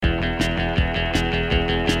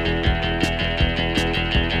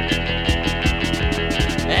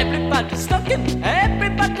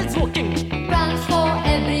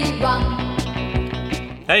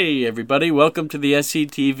Hey, everybody. Welcome to the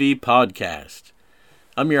SCTV podcast.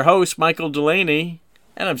 I'm your host, Michael Delaney,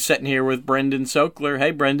 and I'm sitting here with Brendan Sokler. Hey,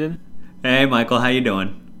 Brendan. Hey, Michael. How you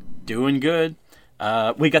doing? Doing good.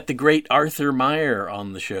 We got the great Arthur Meyer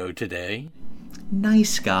on the show today.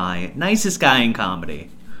 Nice guy. Nicest guy in comedy.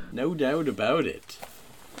 No doubt about it.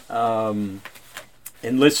 And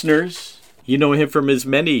listeners, you know him from his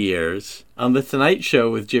many years on The Tonight Show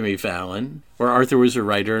with Jimmy Fallon, where Arthur was a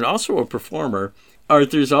writer and also a performer.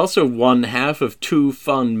 Arthur's also one half of Two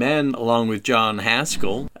Fun Men, along with John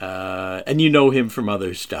Haskell. And you know him from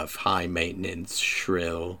other stuff, High Maintenance,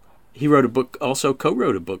 Shrill. He wrote a book, also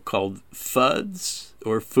co-wrote a book called Fuds,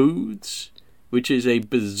 or Foods, which is a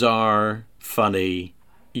bizarre, funny,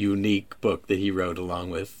 unique book that he wrote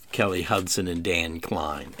along with Kelly Hudson and Dan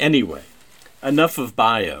Klein. Anyway, enough of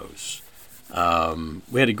bios.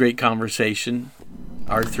 We had a great conversation,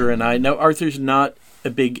 Arthur and I. Now, Arthur's not a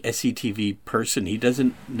big SCTV person. He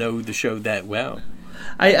doesn't know the show that well.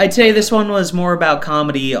 I'd say this one was more about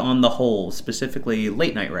comedy on the whole, specifically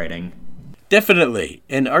late night writing. Definitely.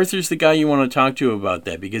 And Arthur's the guy you want to talk to about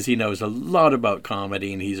that because he knows a lot about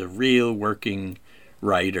comedy and he's a real working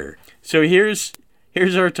writer. So here's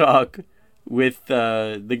our talk with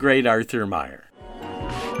the great Arthur Meyer.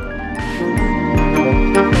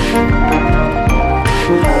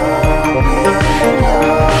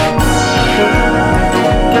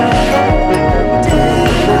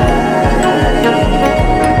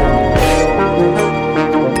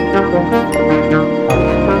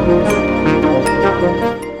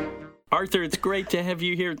 Arthur, it's great to have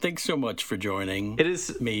you here. Thanks so much for joining. It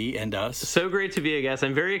is me and us. So great to be a guest.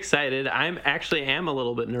 I'm very excited. I am a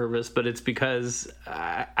little bit nervous, but it's because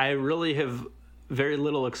I really have very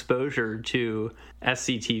little exposure to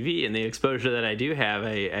SCTV, and the exposure that I do have,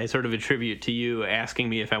 I sort of attribute to you asking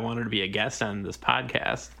me if I wanted to be a guest on this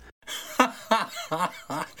podcast.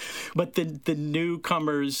 But the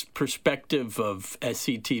newcomer's perspective of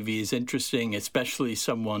SCTV is interesting, especially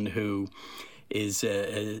someone who is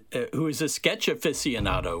a sketch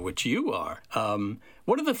aficionado, which you are.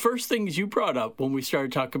 One of the first things you brought up when we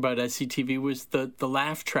started talking about SCTV was the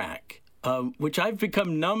laugh track, which I've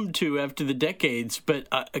become numb to after the decades, but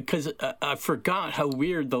because I forgot how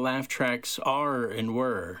weird the laugh tracks are and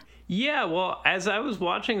were. Yeah, well, as I was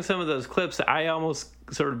watching some of those clips, I almost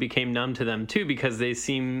sort of became numb to them too, because they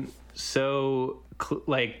seem so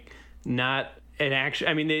not an action.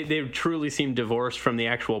 I mean, they truly seem divorced from the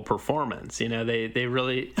actual performance. You know, they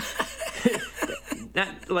really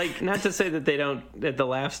not to say that that the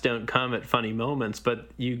laughs don't come at funny moments, but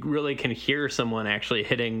you really can hear someone actually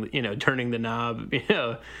hitting, turning the knob,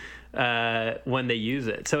 when they use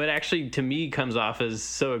it. So it actually, to me, comes off as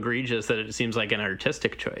so egregious that it seems like an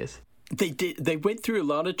artistic choice. They went through a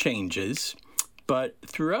lot of changes, but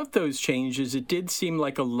throughout those changes, it did seem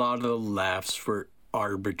like a lot of the laughs were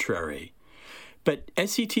arbitrary. But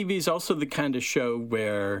SCTV is also the kind of show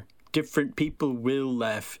where different people will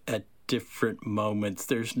laugh at different moments.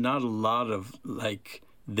 There's not a lot of,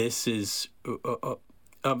 this is...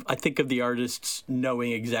 I think of the artists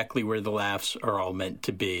knowing exactly where the laughs are all meant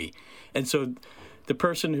to be. And so the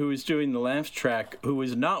person who was doing the laughs track, who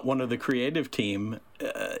was not one of the creative team,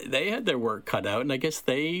 they had their work cut out, and I guess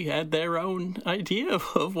they had their own idea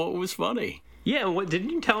of what was funny. Yeah, didn't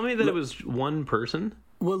you tell me that it was one person?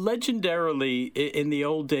 Well, legendarily, in the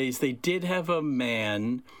old days, they did have a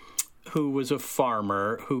man who was a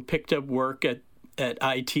farmer who picked up work at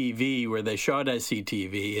ITV, where they shot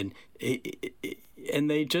SCTV, and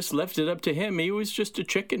they just left it up to him. He was just a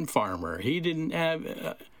chicken farmer. He didn't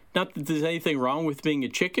have... not that there's anything wrong with being a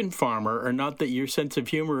chicken farmer, or not that your sense of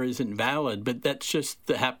humor isn't valid, but that's just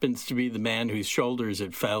happens to be the man whose shoulders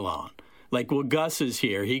it fell on. Gus is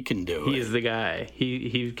here. He can do it. He's the guy.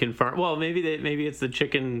 He can farm. Well, maybe it's the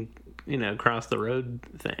chicken, cross the road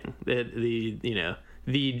thing. It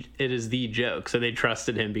is the joke. So they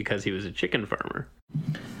trusted him because he was a chicken farmer.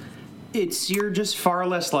 You're just far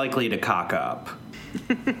less likely to cock up.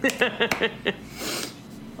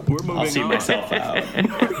 We're moving on. I'll see myself out.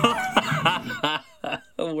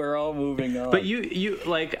 We're all moving on. But you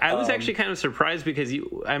I was actually kind of surprised because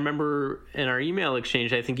I remember in our email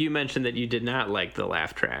exchange, I think you mentioned that you did not like the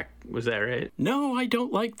laugh track. Was that right? No, I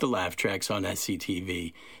don't like the laugh tracks on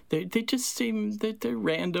SCTV. They just seem that they're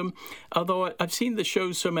random. Although I've seen the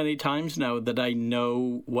show so many times now that I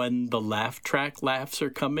know when the laugh track laughs are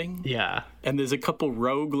coming. Yeah. And there's a couple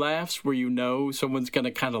rogue laughs where someone's going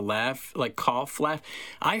to kind of laugh, cough laugh.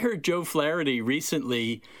 I heard Joe Flaherty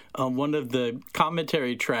recently on one of the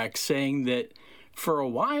commentary tracks saying that for a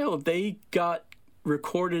while they got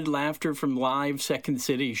recorded laughter from live Second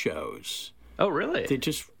City shows. Oh, really? They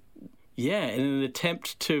just... Yeah, in an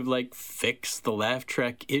attempt to, like, fix the laugh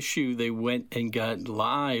track issue, they went and got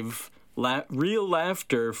real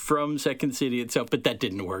laughter from Second City itself, but that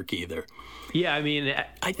didn't work either. Yeah, I mean,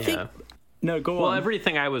 I think... Yeah. No, go on. Well,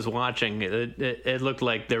 everything I was watching, it looked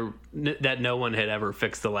like that no one had ever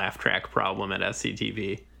fixed the laugh track problem at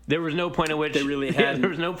SCTV. There was no point at which... They really hadn't. There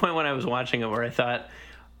was no point when I was watching it where I thought,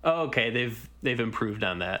 oh, okay, they've improved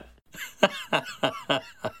on that.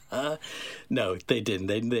 No, they didn't.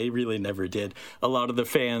 They really never did. A lot of the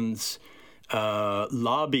fans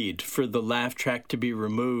lobbied for the laugh track to be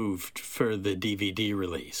removed for the DVD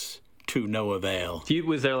release, to no avail.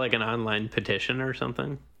 Was there like an online petition or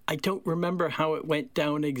something? I don't remember how it went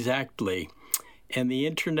down exactly. And the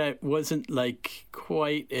internet wasn't like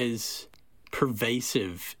quite as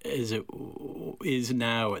pervasive as it is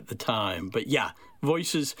now at the time. But yeah,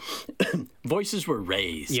 voices were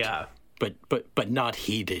raised. Yeah. But not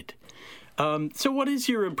heated. So what is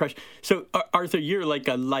your impression? So, Arthur, you're like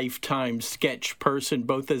a lifetime sketch person,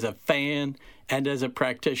 both as a fan and as a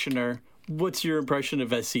practitioner. What's your impression of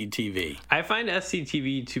SCTV? I find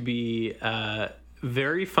SCTV to be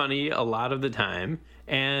very funny a lot of the time,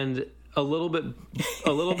 and a little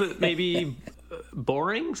bit maybe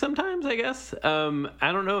boring sometimes, I guess.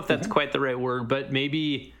 I don't know if that's quite the right word, but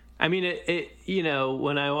maybe... I mean, it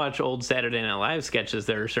when I watch old Saturday Night Live sketches,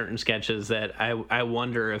 there are certain sketches that I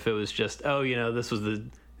wonder if it was just, this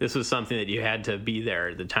was something that you had to be there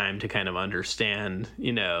at the time to kind of understand,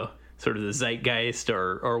 sort of the zeitgeist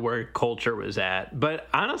or where culture was at. But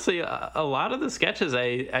honestly, a lot of the sketches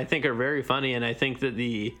I think are very funny, and I think that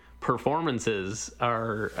the performances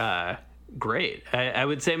are great. I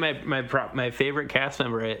would say my favorite cast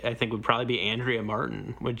member I think would probably be Andrea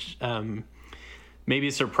Martin, which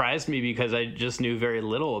maybe surprised me because I just knew very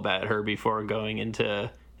little about her before going into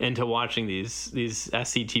watching these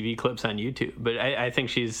SCTV clips on YouTube. But I think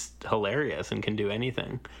she's hilarious and can do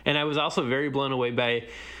anything. And I was also very blown away by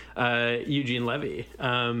Eugene Levy.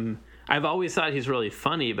 I've always thought he's really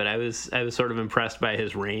funny, but I was sort of impressed by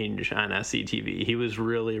his range on SCTV. He was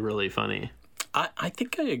really, really funny. I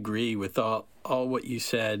think I agree with all what you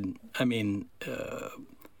said. I mean,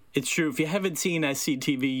 it's true. If you haven't seen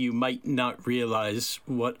SCTV, you might not realize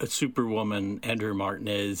what a superwoman Andrea Martin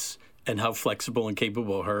is and how flexible and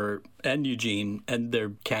capable her and Eugene and their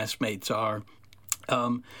castmates are.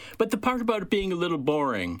 But the part about it being a little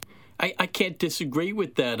boring, I can't disagree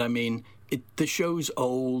with that. I mean, the show's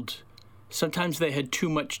old. Sometimes they had too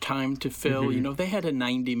much time to fill. Mm-hmm. They had a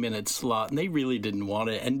 90-minute slot, and they really didn't want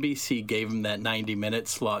it. NBC gave them that 90-minute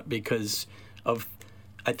slot because of,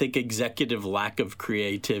 I think, executive lack of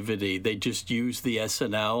creativity. They just used the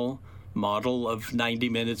SNL model of 90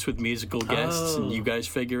 minutes with musical guests, and you guys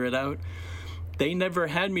figure it out. They never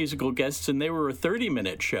had musical guests, and they were a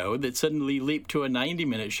 30-minute show that suddenly leaped to a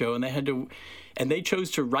 90-minute show, and they chose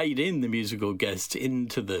to write in the musical guests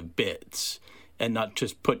into the bits and not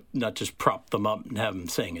just prop them up and have them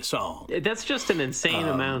sing a song. That's just an insane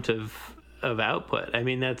amount of output. I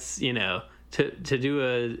mean, that's to do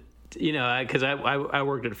a. Because I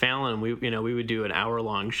worked at Fallon, and we would do an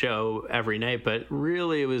hour-long show every night, but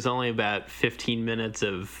really it was only about 15 minutes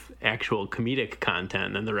of actual comedic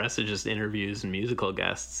content, and the rest is just interviews and musical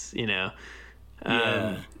guests, Yeah.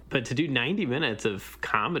 But to do 90 minutes of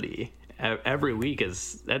comedy every week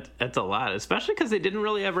that's a lot, especially because they didn't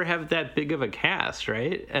really ever have that big of a cast,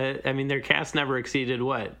 right? I mean, their cast never exceeded,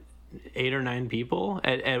 8 or 9 people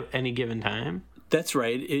at any given time? That's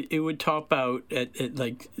right. It would top out at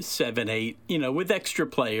like 7, 8, with extra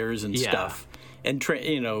players and stuff. And,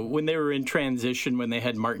 when they were in transition, when they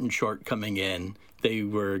had Martin Short coming in, it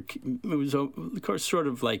was, of course, sort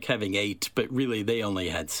of like having 8, but really they only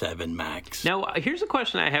had 7 max. Now, here's a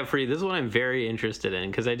question I have for you. This is what I'm very interested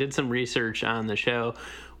in, because I did some research on the show.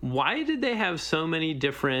 Why did they have so many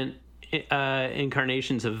different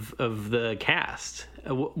incarnations of the cast?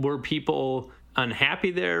 Were people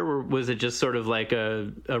unhappy there, or was it just sort of like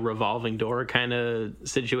a revolving door kind of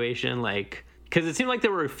situation? Because it seemed like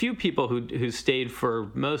there were a few people who stayed for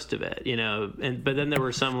most of it, but then there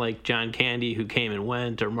were some like John Candy who came and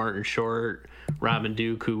went, or Martin Short, Robin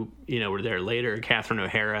Duke, who were there later, Catherine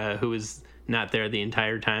O'Hara, who was not there the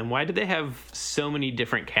entire time. Why did they have so many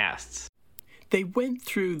different casts? They went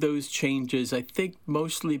through those changes, I think,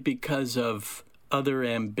 mostly because of other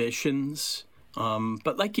ambitions.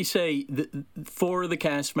 But like you say, 4 of the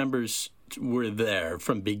cast members were there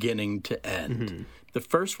from beginning to end. Mm-hmm. The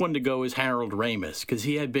first one to go was Harold Ramis, because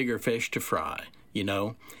he had bigger fish to fry,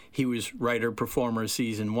 He was writer-performer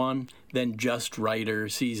season 1, then just writer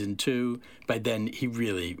season 2. By then,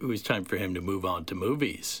 it was time for him to move on to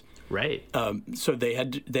movies. Right. So they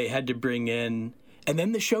had to bring in, And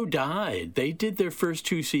then the show died. They did their first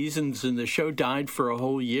 2 seasons, and the show died for a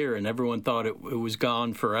whole year, and everyone thought it was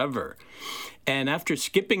gone forever. And after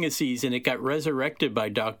skipping a season, it got resurrected by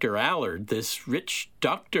Dr. Allard, this rich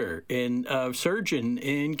doctor and surgeon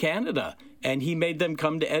in Canada. And he made them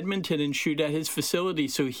come to Edmonton and shoot at his facility,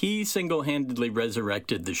 so he single-handedly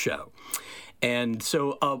resurrected the show. And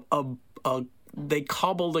so they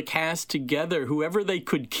cobbled a cast together, whoever they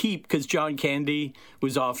could keep, because John Candy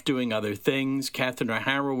was off doing other things. Catherine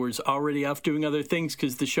O'Hara was already off doing other things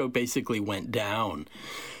because the show basically went down.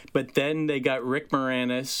 But then they got Rick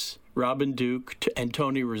Moranis, Robin Duke, and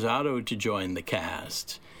Tony Rosato to join the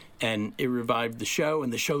cast. And it revived the show,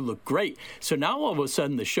 and the show looked great. So now all of a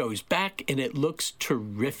sudden the show's back, and it looks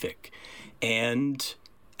terrific. And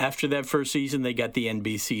after that first season, they got the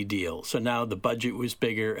NBC deal. So now the budget was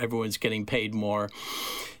bigger. Everyone's getting paid more.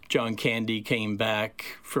 John Candy came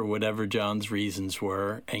back for whatever John's reasons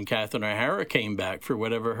were, and Catherine O'Hara came back for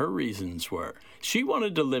whatever her reasons were. She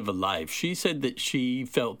wanted to live a life. She said that she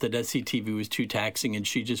felt that SCTV was too taxing, and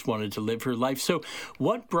she just wanted to live her life. So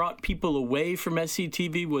what brought people away from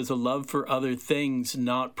SCTV was a love for other things,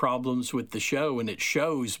 not problems with the show. And it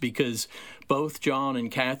shows, because both John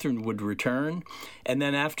and Catherine would return, and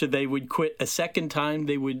then after they would quit a second time,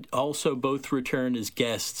 they would also both return as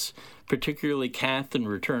guests, particularly Catherine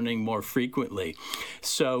returning more frequently.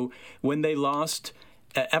 So when they lost,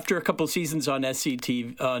 after a couple of seasons on on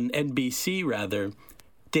NBC rather,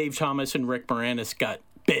 Dave Thomas and Rick Moranis got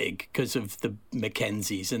big because of the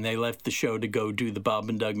Mackenzies, and they left the show to go do the Bob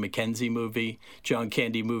and Doug Mackenzie movie. John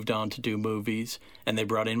Candy moved on to do movies, and they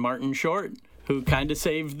brought in Martin Short, who kind of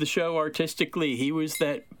saved the show artistically. He was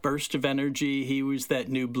that burst of energy. He was that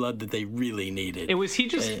new blood that they really needed. And was he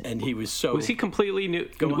just? And he was so. Was he completely new?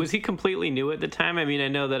 Was he completely new at the time? I mean, I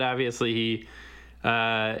know that obviously he,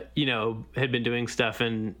 had been doing stuff,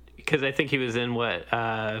 and because I think he was in what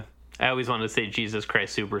I always wanted to say Jesus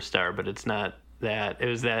Christ Superstar, but it's not that. It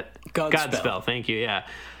was that Godspell. Thank you. Yeah.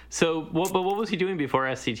 So, what was he doing before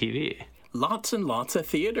SCTV? Lots and lots of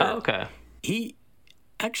theater. Oh, okay.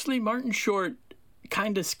 Actually, Martin Short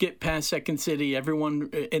kind of skipped past Second City. Everyone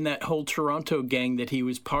in that whole Toronto gang that he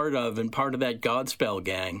was part of, and part of that Godspell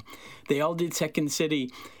gang, they all did Second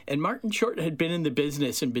City. And Martin Short had been in the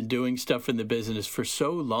business and been doing stuff in the business for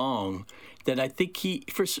so long that I think he,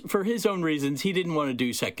 for his own reasons, he didn't want to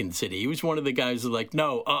do Second City. He was one of the guys who was like,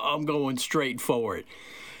 no, I'm going straight forward,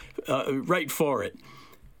 right for it.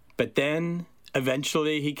 But then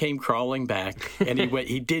eventually he came crawling back, and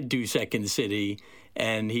he did do Second City,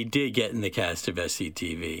 and he did get in the cast of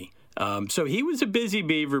SCTV. So he was a busy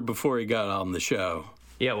beaver before he got on the show.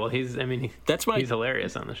 Yeah, well, he's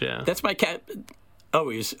hilarious on the show. That's my cat. Oh,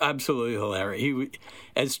 he's absolutely hilarious.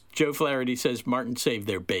 As Joe Flaherty says, Martin saved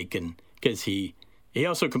their bacon, because he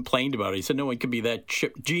also complained about it. He said no one could be that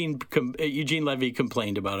chip. Eugene Levy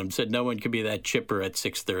complained about him, said no one could be that chipper at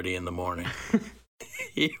 6:30 in the morning.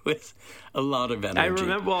 He was a lot of energy. I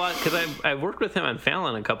remember, because I worked with him on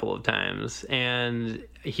Fallon a couple of times, and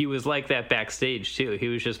he was like that backstage too. He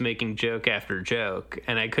was just making joke after joke,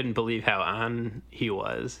 and I couldn't believe how on he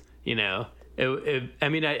was. You know,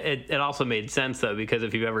 it also made sense though, because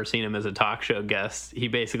if you've ever seen him as a talk show guest, he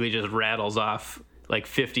basically just rattles off like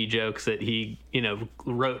 50 jokes that he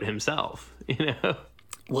wrote himself.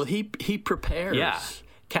 Well, he prepares. Yeah.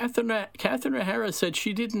 Catherine O'Hara said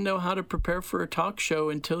she didn't know how to prepare for a talk show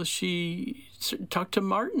until she talked to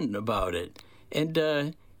Martin about it.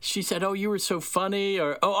 And she said, oh, you were so funny.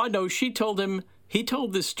 Or, oh, I know. He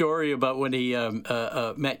told this story about when he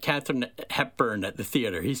met Katharine Hepburn at the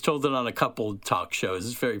theater. He's told it on a couple talk shows.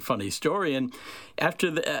 It's a very funny story. And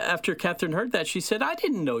after Katharine heard that, she said, I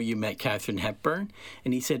didn't know you met Katharine Hepburn.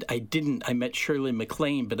 And he said, I didn't. I met Shirley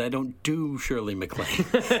MacLaine, but I don't do Shirley MacLaine.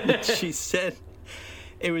 She said,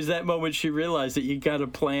 it was that moment she realized that you got to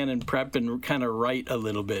plan and prep and kind of write a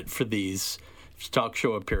little bit for these talk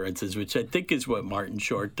show appearances, which I think is what Martin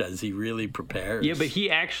Short does. He really prepares. Yeah, but he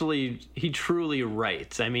truly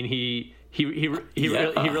writes. I mean, he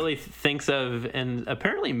really thinks of and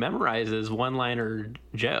apparently memorizes one-liner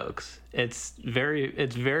jokes. It's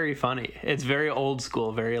very funny. It's very old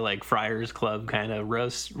school, very like Friars Club kind of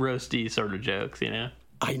roasty sort of jokes,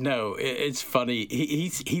 I know. It's funny.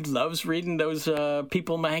 He loves reading those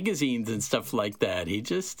People magazines and stuff like that. He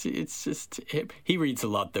reads a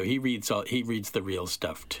lot though. He reads the real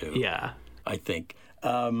stuff too. Yeah, I think.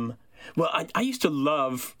 Well, I used to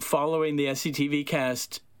love following the SCTV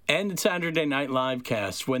cast And Saturday Night Live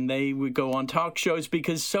cast when they would go on talk shows,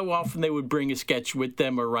 because so often they would bring a sketch with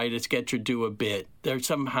them or write a sketch or do a bit. There's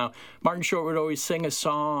somehow Martin Short would always sing a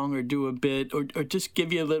song or do a bit or just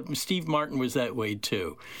give you a little. Steve Martin was that way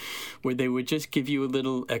too, where they would just give you a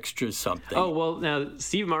little extra something. Oh, well, now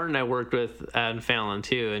Steve Martin I worked with on Fallon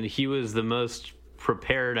too, and he was the most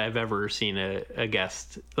prepared I've ever seen a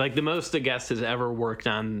guest. Like the most a guest has ever worked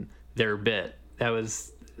on their bit. That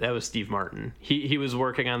was Steve Martin. He was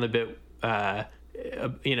working on the bit,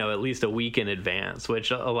 at least a week in advance,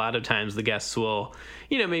 which a lot of times the guests will,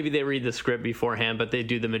 maybe they read the script beforehand, but they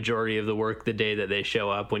do the majority of the work the day that they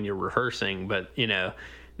show up when you're rehearsing. But,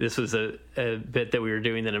 this was a bit that we were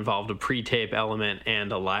doing that involved a pre-tape element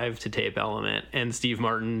and a live-to-tape element. And Steve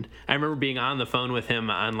Martin, I remember being on the phone with him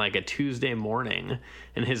on like a Tuesday morning,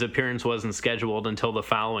 and his appearance wasn't scheduled until the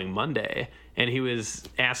following Monday. And he was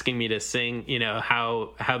asking me to sing,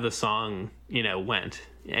 how the song, went.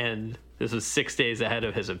 And this was 6 days ahead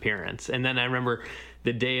of his appearance. And then I remember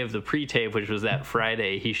the day of the pre-tape, which was that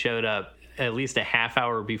Friday, he showed up at least a half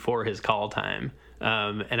hour before his call time.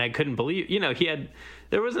 And I couldn't believe,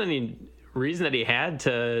 there wasn't any reason that he had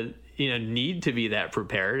to, need to be that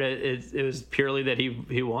prepared. It was purely that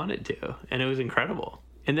he wanted to, and it was incredible.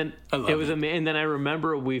 And then and then I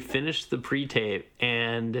remember we finished the pre-tape,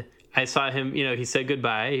 and I saw him, he said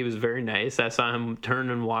goodbye. He was very nice. I saw him turn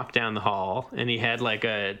and walk down the hall, and he had like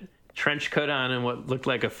a trench coat on and what looked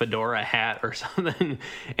like a fedora hat or something,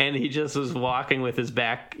 and he just was walking with his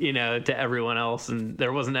back to everyone else, and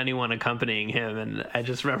there wasn't anyone accompanying him. And I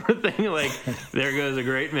just remember thinking, like, there goes a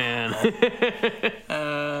great man.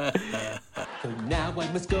 So now I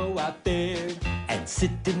must go out there and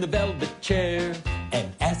sit in the velvet chair and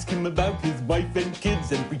ask him about his wife and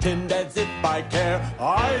kids and pretend as if I care.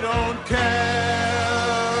 I don't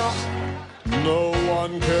care. No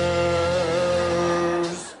one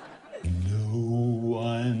cares. No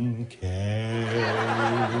one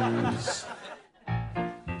cares.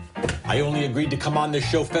 I only agreed to come on this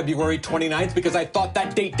show February 29th because I thought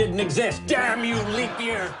that date didn't exist. Damn you, leap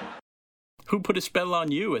year! Who put a spell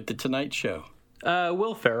on you at The Tonight Show?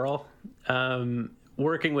 Will Ferrell.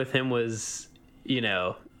 Working with him was,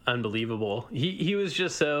 unbelievable. He was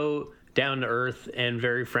just so down to earth and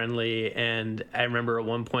very friendly. And I remember at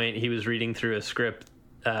one point he was reading through a script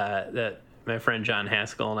that my friend John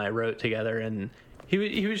Haskell and I wrote together, and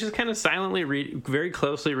he was just kind of silently very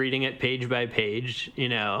closely reading it page by page,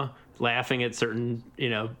 laughing at certain,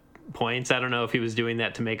 points. I don't know if he was doing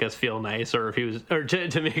that to make us feel nice or if he was, or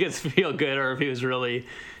to make us feel good, or if he was really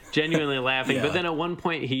genuinely laughing. Yeah. But then at one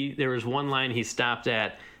point there was one line he stopped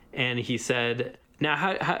at, and he said,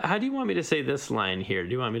 now, how do you want me to say this line here?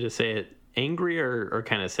 Do you want me to say it angry or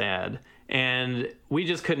kind of sad? And we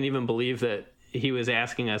just couldn't even believe that he was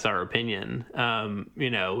asking us our opinion. We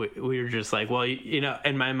were just like, well,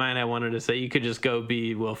 in my mind, I wanted to say you could just go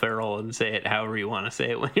be Will Ferrell and say it however you want to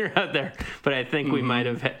say it when you're out there. But I think we might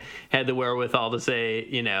have had the wherewithal to say,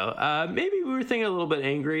 maybe we were thinking a little bit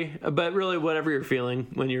angry, but really whatever you're feeling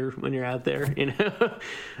when you're out there,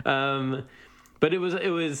 But it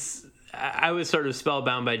was I was sort of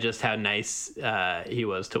spellbound by just how nice he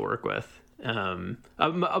was to work with.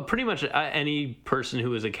 Pretty much any person who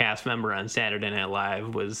was a cast member on Saturday Night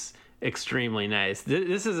Live was extremely nice.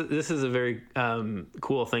 This is a very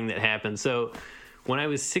cool thing that happened. So when I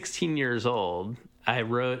was 16 years old, I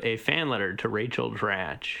wrote a fan letter to Rachel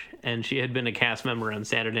Dratch, and she had been a cast member on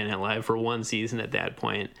Saturday Night Live for one season at that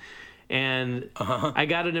point. And I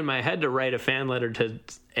got it in my head to write a fan letter to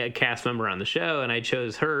a cast member on the show, and I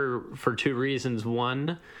chose her for two reasons.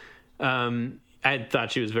 One, I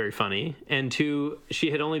thought she was very funny, and two,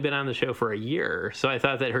 she had only been on the show for a year, so I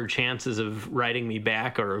thought that her chances of writing me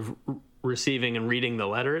back or of receiving and reading the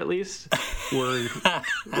letter at least were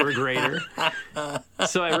greater.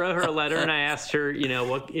 So I wrote her a letter and I asked her,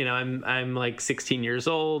 I'm like 16 years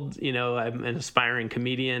old, I'm an aspiring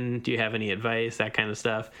comedian. Do you have any advice? That kind of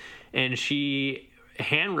stuff. And she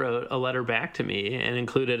hand wrote a letter back to me and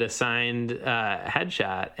included a signed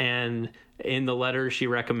headshot. And in the letter, she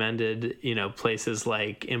recommended, places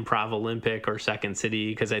like Improv Olympic or Second City,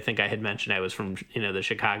 because I think I had mentioned I was from, the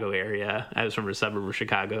Chicago area. I was from a suburb of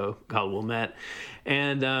Chicago called Wilmette.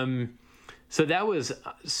 And so that was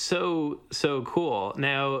so cool.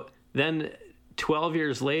 Now, then 12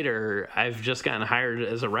 years later, I've just gotten hired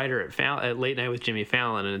as a writer at Late Night with Jimmy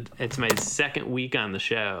Fallon, and it's my second week on the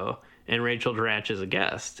show, and Rachel Dratch is a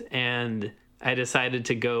guest. And I decided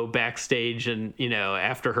to go backstage and,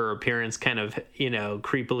 after her appearance, kind of,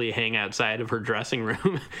 creepily hang outside of her dressing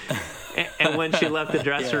room. And when she left the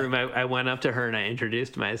dressing room, I went up to her and I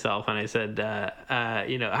introduced myself and I said,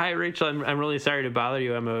 hi, Rachel, I'm really sorry to bother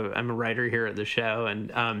you. I'm a writer here at the show.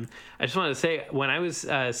 And I just wanted to say, when I was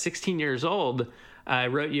 16 years old, I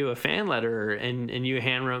wrote you a fan letter and you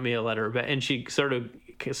hand wrote me a letter. And she sort of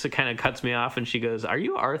kind of cuts me off and she goes, "Are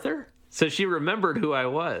you Arthur?" So she remembered who I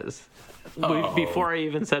was before I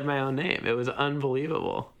even said my own name. It was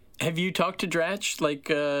unbelievable. Have you talked to Dratch,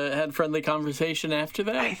 had friendly conversation after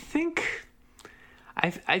that? I think...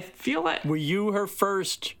 I feel like... Were you her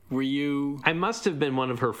first? Were you... I must have been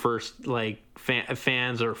one of her first,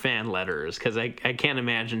 fans or fan letters, because I can't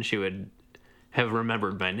imagine she would have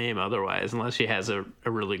remembered my name otherwise, unless she has a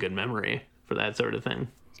really good memory for that sort of thing.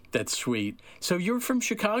 That's sweet. So you're from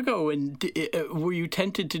Chicago, and were you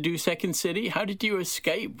tempted to do Second City? How did you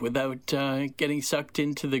escape without getting sucked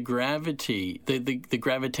into the the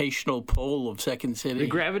gravitational pull of Second City? The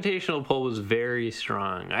gravitational pull was very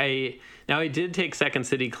strong. I did take Second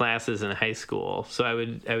City classes in high school, so I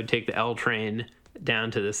would take the L train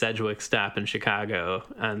down to the Sedgwick stop in Chicago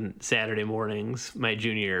on Saturday mornings, my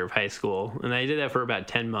junior year of high school, and I did that for about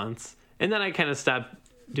 10 months, and then I kind of stopped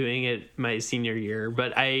doing it my senior year,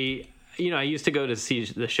 but I used to go to see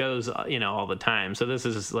the shows, all the time. So this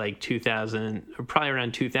is like 2000, probably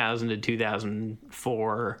around 2000 to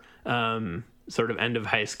 2004, sort of end of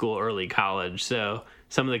high school, early college. So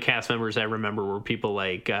some of the cast members I remember were people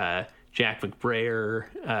like Jack McBrayer,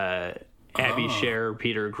 Abby Sher,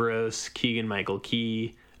 Peter Gross, Keegan-Michael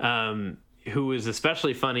Key, who was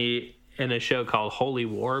especially funny in a show called Holy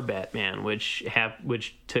War Batman, which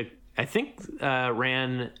took, I think,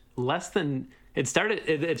 ran less than...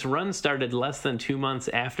 Its run started less than 2 months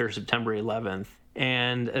after September 11th.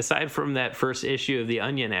 And aside from that first issue of The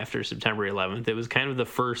Onion after September 11th, it was kind of the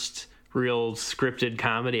first real scripted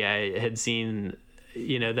comedy I had seen,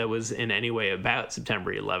 that was in any way about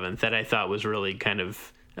September 11th that I thought was really kind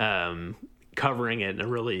of covering it in a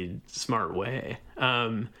really smart way.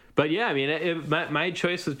 But yeah, I mean, my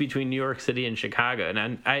choice was between New York City and Chicago.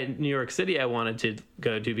 And New York City I wanted to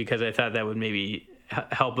go to because I thought that would maybe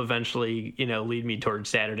help eventually, lead me towards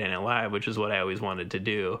Saturday Night Live, which is what I always wanted to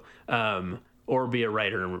do, or be a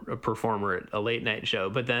writer and a performer at a late night show.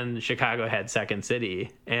 But then Chicago had Second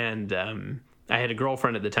City, and I had a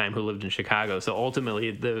girlfriend at the time who lived in Chicago. So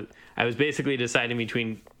ultimately, I was basically deciding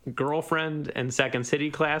between girlfriend and Second City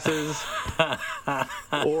classes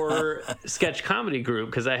or sketch comedy group,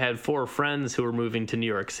 because I had 4 friends who were moving to New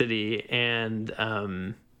York City,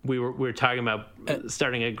 and we were talking about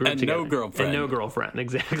starting a group together. And no girlfriend,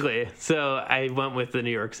 exactly. So I went with the New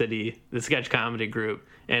York City, the sketch comedy group,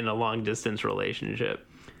 and a long distance relationship.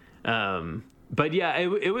 But yeah,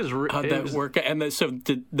 it was... How'd that work? And so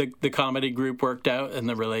the comedy group worked out and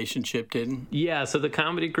the relationship didn't? Yeah, so the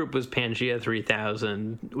comedy group was Pangea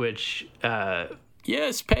 3000, which...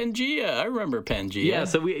 Yes, Pangea. I remember Pangea. Yeah,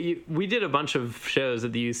 so we did a bunch of shows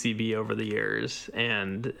at the UCB over the years,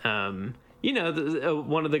 and...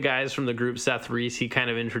 one of the guys from the group, Seth Reese, he kind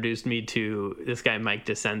of introduced me to this guy, Mike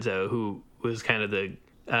DeCenzo, who was kind of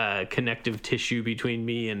the connective tissue between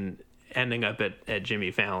me and ending up at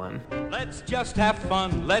Jimmy Fallon. Let's just have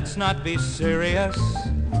fun, let's not be serious.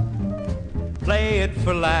 Play it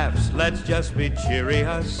for laughs, let's just be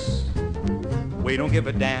curious. We don't give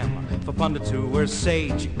a damn for pundits who were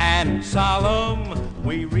sage and solemn.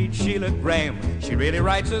 We read Sheila Graham, she really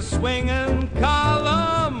writes a swinging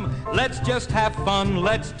column. Let's just have fun,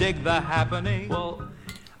 let's dig the happening. Well,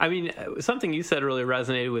 I mean, something you said really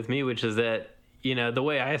resonated with me, which is that, the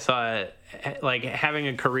way I saw it, like having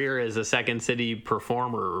a career as a Second City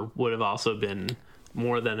performer would have also been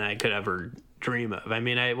more than I could ever dream of. I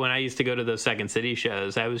mean, when I used to go to those Second City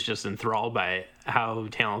shows, I was just enthralled by how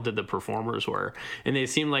talented the performers were. And they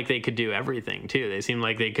seemed like they could do everything, too. They seemed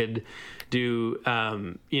like they could do,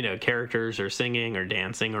 characters or singing or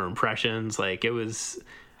dancing or impressions. Like, I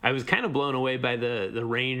was kind of blown away by the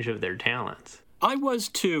range of their talents. I was,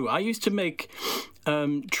 too. I used to make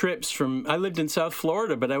trips I lived in South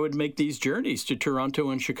Florida, but I would make these journeys to Toronto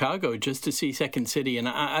and Chicago just to see Second City. And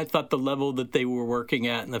I thought the level that they were working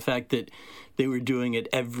at and the fact that they were doing it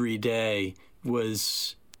every day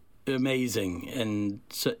was amazing and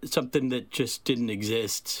something that just didn't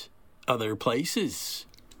exist other places.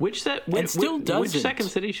 Which Second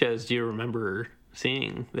City shows do you remember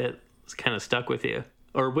seeing that kind of stuck with you?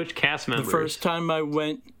 Or which cast members? The first time I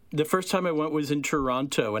went was in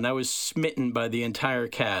Toronto, and I was smitten by the entire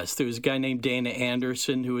cast. There was a guy named Dana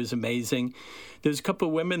Anderson who was amazing. There's a couple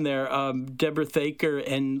of women there, Deborah Thaker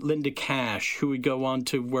and Linda Cash, who would go on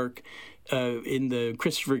to work in the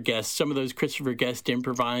Christopher Guest, some of those Christopher Guest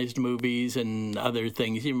improvised movies and other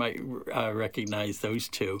things. You might recognize those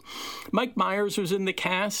two. Mike Myers was in the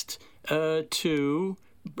cast, too.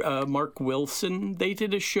 Mark Wilson. They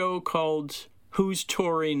did a show called Who's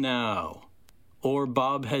Tory Now? Or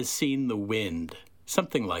Bob Has Seen the Wind.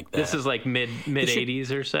 Something like that. This is like mid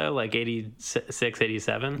 80s or so, like 86,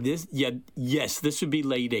 87? This would be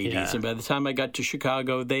late 80s. Yeah. And by the time I got to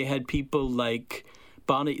Chicago, they had people like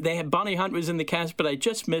Bonnie Hunt was in the cast, but I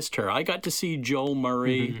just missed her. I got to see Joel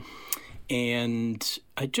Murray, and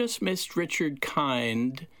I just missed Richard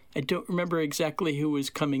Kind. I don't remember exactly who was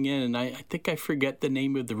coming in, and I think I forget the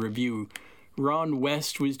name of the review. Ron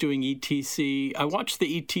West was doing ETC. I watched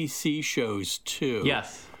the ETC shows, too.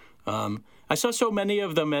 Yes. I saw so many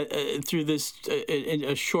of them through this in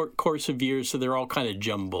a short course of years, so they're all kind of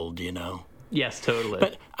jumbled, you know. Yes, totally.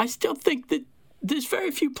 But I still think that there's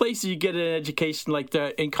very few places you get an education like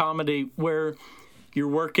that in comedy where you're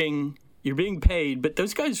working, you're being paid, but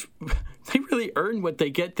those guys, they really earn what they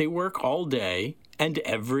get. They work all day and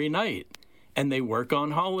every night. And they work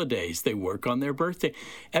on holidays. They work on their birthday.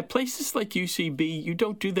 At places like UCB, you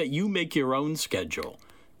don't do that. You make your own schedule.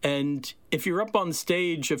 And if you're up on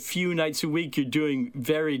stage a few nights a week, you're doing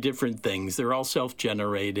very different things. They're all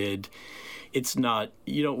self-generated. It's not,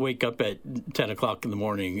 you don't wake up at 10 o'clock in the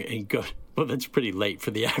morning and go, well, that's pretty late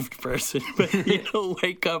for the average person. But you don't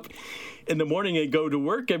wake up in the morning and go to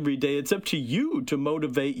work every day. It's up to you to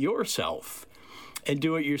motivate yourself and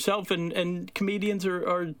do it yourself. And comedians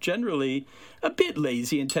are generally a bit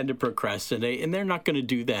lazy and tend to procrastinate, and they're not going to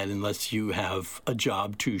do that unless you have a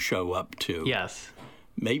job to show up to. Yes.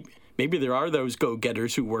 Maybe there are those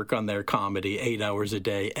go-getters who work on their comedy 8 hours a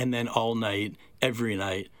day and then all night, every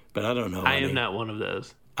night, but I don't know. I am not one of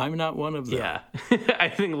those. I'm not one of them. Yeah. I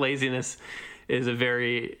think laziness is a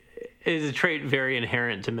trait very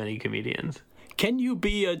inherent to many comedians. Can you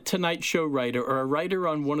be a Tonight Show writer or a writer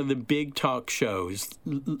on one of the big talk shows,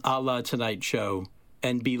 a la Tonight Show,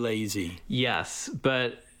 and be lazy? Yes,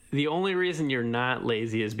 but the only reason you're not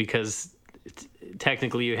lazy is because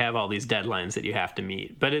technically you have all these deadlines that you have to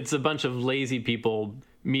meet. But it's a bunch of lazy people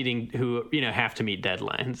who have to meet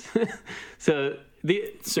deadlines. So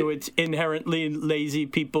it's inherently lazy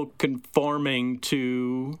people conforming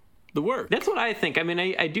to the work. That's what I think. I mean,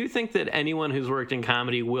 I do think that anyone who's worked in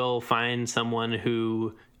comedy will find someone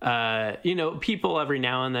who, people every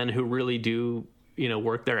now and then who really do,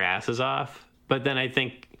 work their asses off. But then I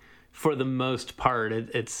think for the most part,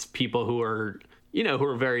 it's people who are, who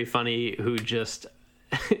are very funny, who just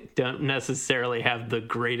don't necessarily have the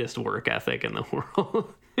greatest work ethic in the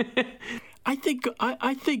world. I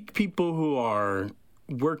think people who are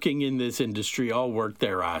working in this industry all work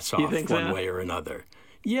their ass off one way or another.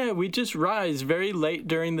 Yeah, we just rise very late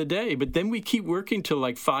during the day, but then we keep working till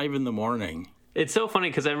like 5 a.m. It's so funny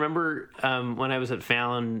because I remember when I was at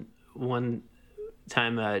Fallon one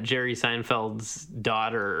time, Jerry Seinfeld's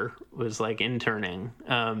daughter was like interning.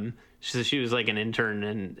 She was like an intern,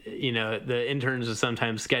 and the interns would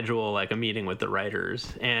sometimes schedule like a meeting with the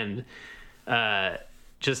writers and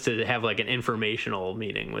just to have like an informational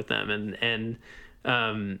meeting with them, and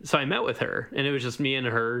so I met with her, and it was just me and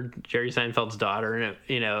her, Jerry Seinfeld's daughter.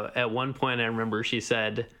 And at one point I remember she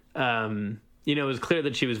said, it was clear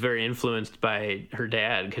that she was very influenced by her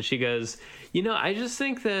dad, because she goes, I just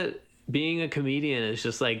think that being a comedian is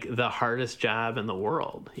just like the hardest job in the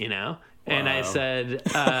world, Wow. And I said,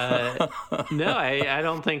 no, I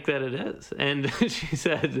don't think that it is. And she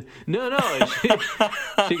said, no.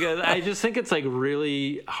 She goes, I just think it's like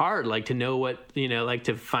really hard, like to know what, like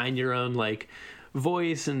to find your own like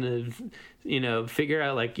voice and to, figure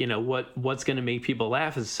out like, what's going to make people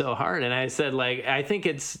laugh is so hard. And I said, like, I think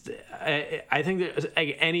that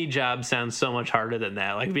like, any job sounds so much harder than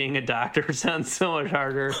that. Like being a doctor sounds so much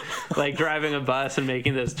harder. Like driving a bus and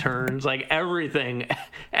making those turns, like everything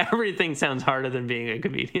sounds harder than being a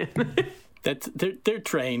comedian. They're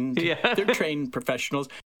trained. Yeah. They're trained professionals.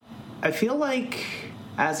 I feel like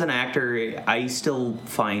as an actor, I still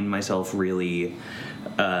find myself really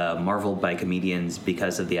marveled by comedians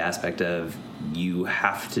because of the aspect of you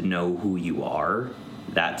have to know who you are.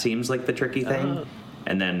 That seems like the tricky thing.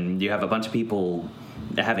 And then you have a bunch of people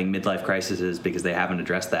having midlife crises because they haven't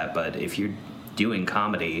addressed that. But if you're doing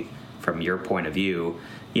comedy from your point of view,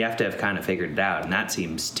 you have to have kind of figured it out. And that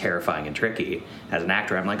seems terrifying and tricky. As an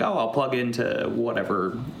actor, I'm like, I'll plug into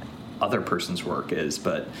whatever other person's work is,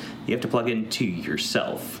 but you have to plug into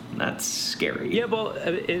yourself. That's scary. Yeah, well,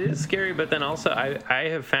 it is scary, but then also I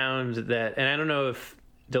have found that, and I don't know if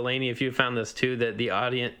Delaney, if you found this too, that the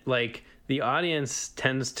audience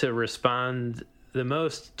tends to respond the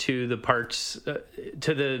most to the parts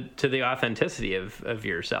to the authenticity of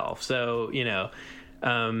yourself. So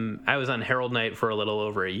I was on Herald Night for a little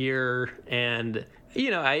over a year, and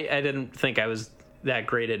I didn't think I was that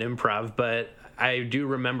great at improv, but I do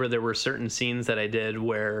remember there were certain scenes that I did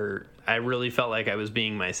where I really felt like I was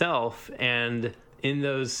being myself, and in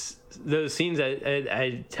those scenes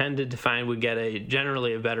I tended to find would get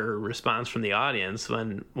generally a better response from the audience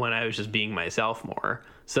when I was just being myself more.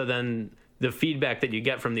 So then the feedback that you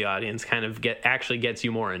get from the audience kind of actually gets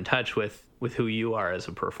you more in touch with who you are as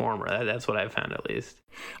a performer. That's what I've found, at least.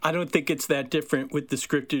 I don't think it's that different with the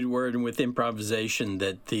scripted word and with improvisation,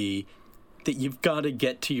 that you've got to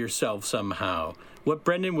get to yourself somehow. What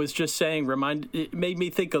Brendan was just saying it made me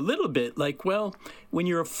think a little bit like, well, when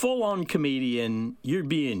you're a full-on comedian, you're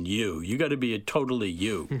being you. You got to be totally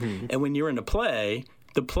you. Mm-hmm. And when you're in a play,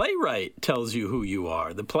 the playwright tells you who you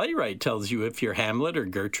are. The playwright tells you if you're Hamlet or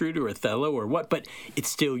Gertrude or Othello or what, but it's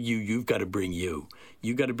still you. You've got to bring you.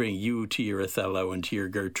 You got to bring you to your Othello and to your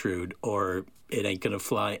Gertrude, or it ain't going to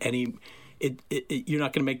fly. You're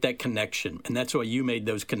not going to make that connection. And that's why you made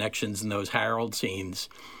those connections in those Harold scenes,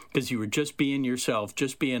 because you were just being yourself,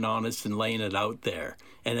 just being honest and laying it out there.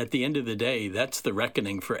 And at the end of the day, that's the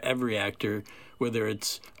reckoning for every actor, whether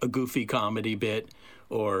it's a goofy comedy bit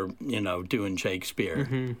or, doing Shakespeare.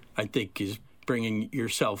 Mm-hmm. I think is bringing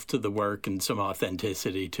yourself to the work and some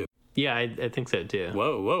authenticity to it. Yeah, I think so too.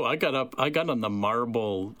 Whoa! I got on the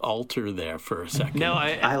marble altar there for a second. No,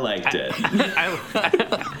 I liked it.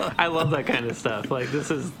 I love that kind of stuff. Like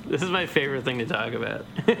this is my favorite thing to talk about.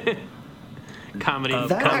 Comedy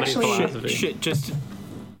philosophy.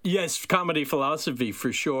 Yes, comedy philosophy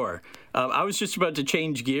for sure. I was just about to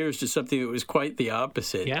change gears to something that was quite the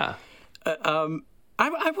opposite. Yeah.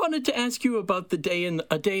 I wanted to ask you about a day in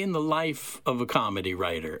the life of a comedy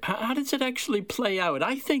writer. How does it actually play out?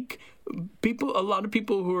 I think a lot of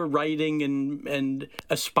people who are writing and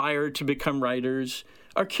aspire to become writers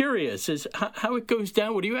are curious as how it goes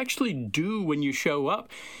down. What do you actually do when you show up?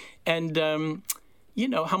 And,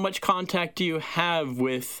 how much contact do you have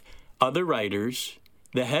with other writers,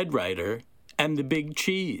 the head writer, and the big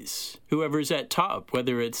cheese, whoever's at top,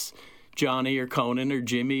 whether it's Johnny or Conan or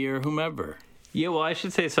Jimmy or whomever? Yeah, well, I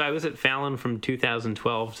should say, so I was at Fallon from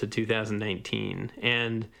 2012 to 2019,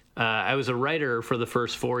 and I was a writer for the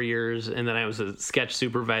first 4 years, and then I was a sketch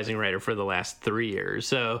supervising writer for the last 3 years.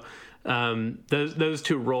 So those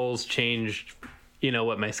two roles changed,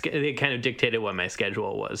 they kind of dictated what my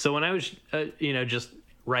schedule was. So when I was, just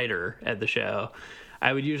writer at the show,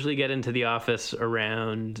 I would usually get into the office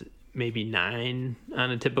around maybe 9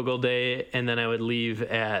 on a typical day, and then I would leave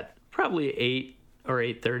at probably 8 or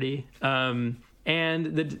 8:30.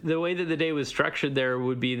 And the way that the day was structured there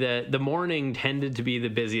would be that the morning tended to be the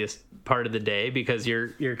busiest part of the day, because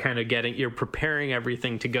you're kind of you're preparing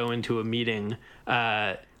everything to go into a meeting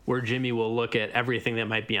where Jimmy will look at everything that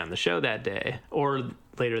might be on the show that day or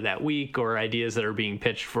later that week, or ideas that are being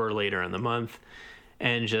pitched for later in the month,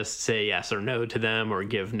 and just say yes or no to them or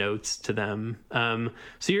give notes to them.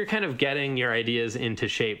 So you're kind of getting your ideas into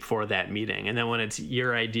shape for that meeting. And then when it's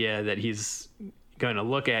your idea that he's going to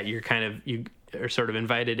look at, you are sort of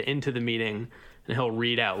invited into the meeting, and he'll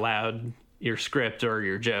read out loud your script or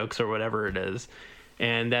your jokes or whatever it is.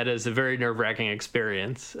 And that is a very nerve-wracking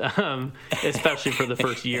experience, especially for the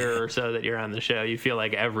first year or so that you're on the show. You feel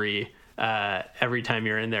like every time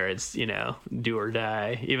you're in there, it's, do or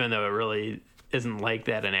die, even though it really isn't like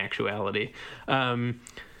that in actuality. And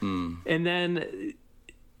then,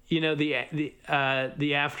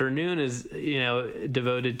 the afternoon is,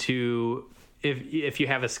 devoted to, if you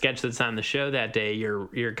have a sketch that's on the show that day,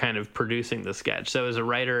 you're kind of producing the sketch. So as a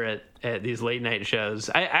writer at these late night shows,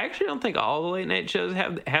 I actually don't think all the late night shows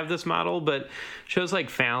have this model, but shows like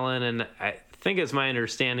Fallon, and I think it's my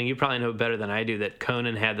understanding, you probably know better than I do, that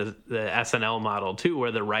Conan had the SNL model too,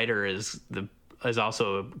 where the writer is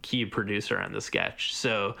also a key producer on the sketch.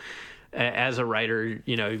 So as a writer,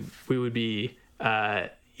 we would be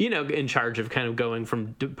in charge of kind of going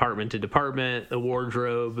from department to department, the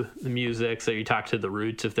wardrobe, the music. So you talk to the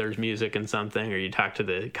roots if there's music in something, or you talk to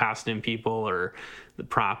the costume people or the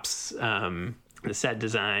props, the set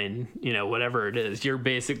design, whatever it is. You're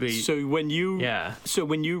basically... So when you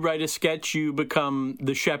write a sketch, you become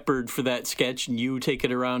the shepherd for that sketch, and you take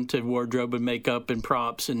it around to wardrobe and makeup and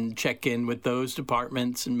props and check in with those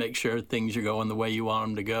departments and make sure things are going the way you want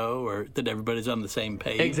them to go, or that everybody's on the same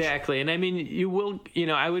page. Exactly. And I mean, you will,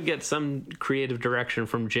 I would get some creative direction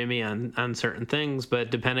from Jimmy on certain things, but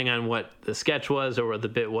depending on what the sketch was or what the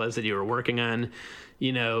bit was that you were working on,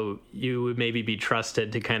 you would maybe be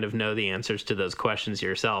trusted to kind of know the answers to those questions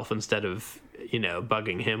yourself, instead of,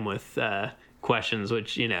 bugging him with questions,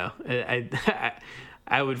 which, you know,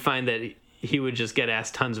 I would find that he would just get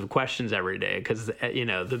asked tons of questions every day because, you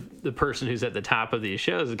know, the person who's at the top of these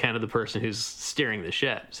shows is kind of the person who's steering the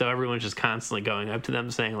ship. So everyone's just constantly going up to them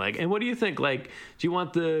saying, like, and what do you think? Like, do you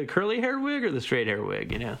want the curly hair wig or the straight hair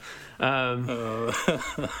wig, you know?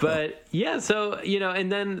 But yeah, so, you know,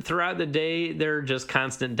 and then throughout the day, there are just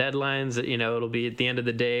constant deadlines that, you know, it'll be at the end of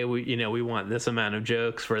the day, we want this amount of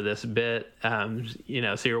jokes for this bit, you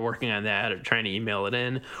know, so you're working on that or trying to email it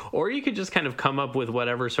in, or you could just kind of come up with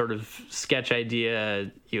whatever sort of sketch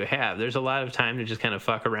idea you have. There's a lot of time to just kind of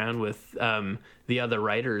fuck around with the other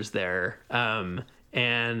writers there.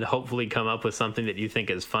 And hopefully come up with something that you think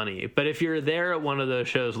is funny. But if you're there at one of those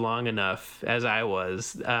shows long enough, as I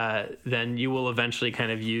was, then you will eventually kind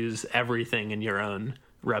of use everything in your own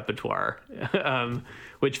repertoire,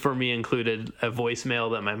 which for me included a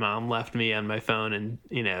voicemail that my mom left me on my phone and,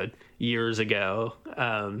 you know, years ago,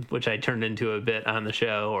 which I turned into a bit on the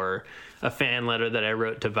show, or a fan letter that I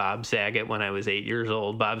wrote to Bob Saget when I was 8 years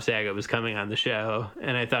old. Bob Saget was coming on the show,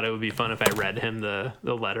 and I thought it would be fun if I read him the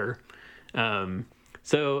letter.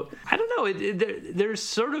 So I don't know. There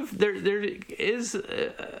is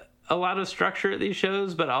a lot of structure at these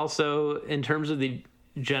shows, but also in terms of the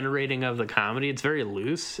generating of the comedy, it's very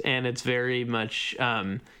loose and it's very much,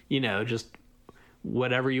 you know, just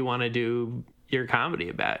whatever you want to do your comedy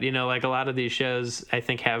about. You know, like a lot of these shows, I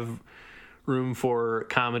think, have room for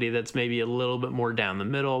comedy that's maybe a little bit more down the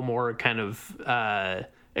middle, more kind of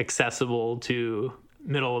accessible to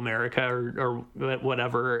middle America or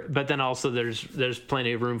whatever, but then also there's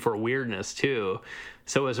plenty of room for weirdness too.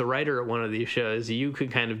 So as a writer at one of these shows, you could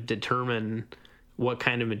kind of determine what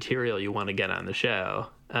kind of material you want to get on the show.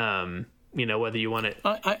 You know, whether you want it.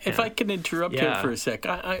 If I can interrupt here for a sec,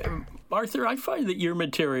 Arthur, I find that your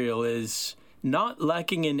material is not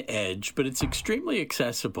lacking in edge, but it's extremely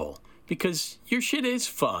accessible because your shit is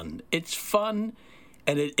fun. It's fun,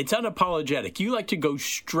 and it's unapologetic. You like to go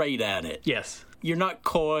straight at it. Yes. You're not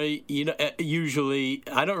coy. You know, usually,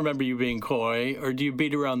 I don't remember you being coy, or do you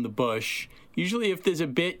beat around the bush? Usually, if there's a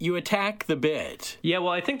bit, you attack the bit. Yeah,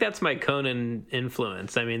 well, I think that's my Conan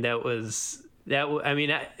influence. I mean, don't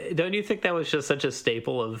you think that was just such a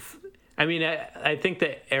staple of? I mean, I think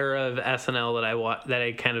the era of SNL that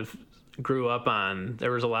I kind of grew up on, there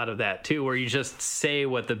was a lot of that too, where you just say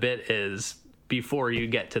what the bit is before you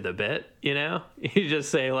get to the bit. You know, you just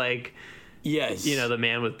say like. Yes. You know, the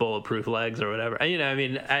man with bulletproof legs or whatever. You know, I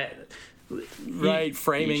mean,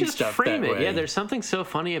 framing you just stuff frame that it. way. Yeah, there's something so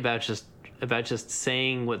funny about just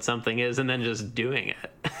saying what something is and then just doing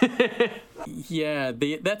it. Yeah,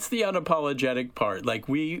 that's the unapologetic part. Like,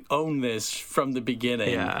 we own this from the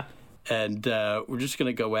beginning. Yeah. And we're just going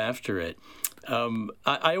to go after it.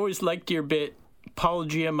 I always liked your bit, Paul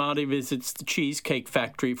Giamatti visits the Cheesecake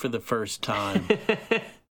Factory for the first time.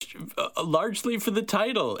 Largely for the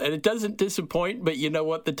title, and it doesn't disappoint, but you know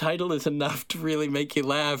what, the title is enough to really make you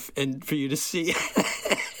laugh and for you to see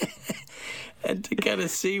and to kind of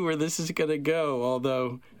see where this is going to go,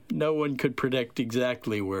 although no one could predict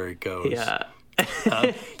exactly where it goes. Yeah.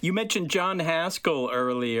 You mentioned John Haskell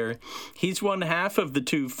earlier. He's one half of the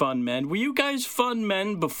two fun men. Were you guys fun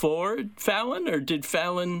men before Fallon, or did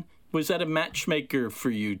Fallon... Was that a matchmaker for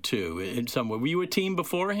you, too, in some way? Were you a team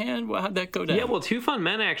beforehand? Well, how'd that go down? Yeah, well, Two Fun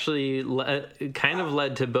Men actually kind of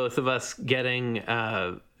led to both of us getting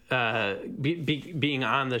being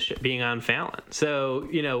on Fallon. So,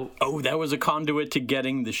 you know... Oh, that was a conduit to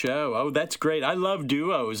getting the show. Oh, that's great. I love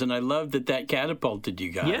duos, and I love that catapulted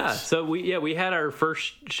you guys. Yeah, so we had our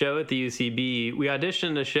first show at the UCB. We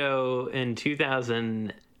auditioned a show in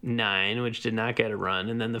 2009, which did not get a run.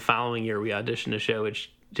 And then the following year, we auditioned a show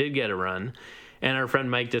which did get a run, and our friend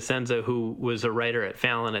Mike DeCenzo, who was a writer at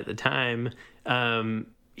Fallon at the time,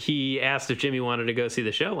 he asked if Jimmy wanted to go see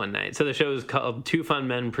the show one night. So the show is called Two Fun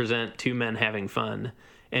Men Present Two Men Having Fun,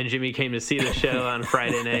 and Jimmy came to see the show on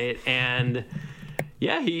Friday night, and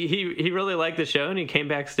yeah, he really liked the show, and he came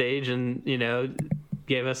backstage and, you know,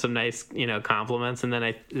 gave us some nice, you know, compliments, and then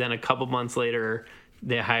a couple months later,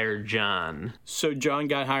 they hired John. So John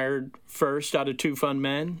got hired first out of Two Fun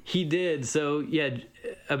Men? He did. So, yeah,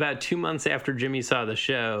 about 2 months after Jimmy saw the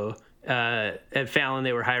show, at Fallon,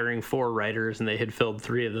 they were hiring 4 writers, and they had filled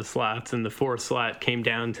 3 of the slots, and the 4th slot came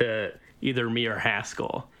down to either me or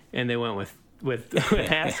Haskell, and they went with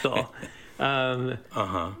Haskell.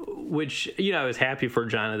 Which, you know, I was happy for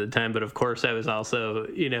John at the time, but of course I was also,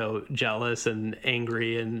 you know, jealous and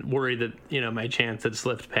angry and worried that, you know, my chance had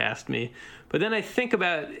slipped past me. But then I think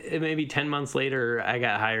about maybe 10 months later, I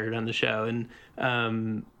got hired on the show,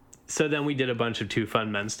 and So then we did a bunch of Two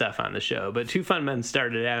Fun Men stuff on the show. But Two Fun Men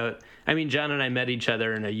started out, I mean, John and I met each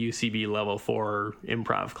other in a UCB level 4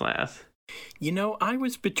 improv class. You know, I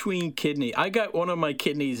was between I got one of my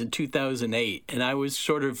kidneys in 2008, and I was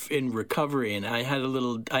sort of in recovery, and I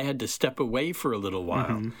had to step away for a little while.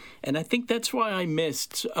 Mm-hmm. And I think that's why I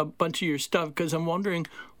missed a bunch of your stuff, because I'm wondering,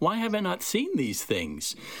 why have I not seen these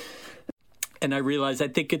things? And I realized, I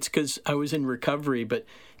think it's because I was in recovery, but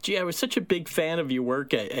gee, I was such a big fan of your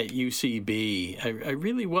work at UCB. I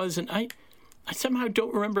really was, and I somehow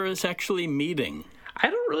don't remember us actually meeting. I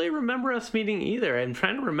don't really remember us meeting either. I'm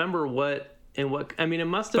trying to remember I mean, it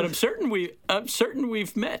must have. But I'm certain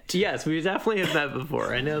we've met. Yes, we definitely have met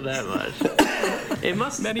before. I know that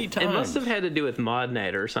much. Many times. It must have had to do with Mod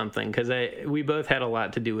Night or something, because we both had a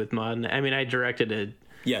lot to do with Mod Night. I mean, I directed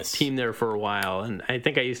a team there for a while, and I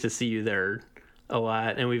think I used to see you there a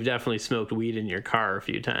lot, and we've definitely smoked weed in your car a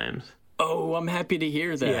few times. Oh, I'm happy to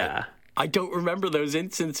hear that. Yeah. I don't remember those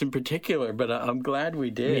incidents in particular, but I'm glad we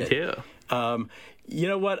did. Me too. You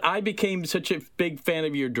know what? I became such a big fan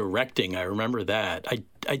of your directing. I remember that.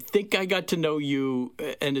 I think I got to know you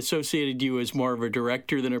and associated you as more of a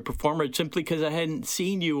director than a performer simply because I hadn't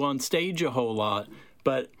seen you on stage a whole lot.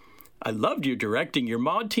 But I loved your directing. Your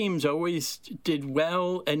mod teams always did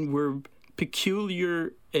well and were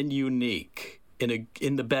peculiar and unique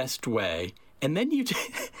in the best way. And then you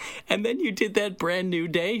did that Brand New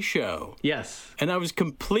Day show. Yes. And I was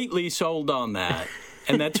completely sold on that.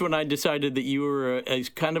 And that's when I decided that you were a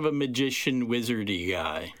kind of a magician, wizardy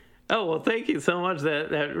guy. Oh, well, thank you so much.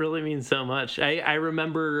 That really means so much. I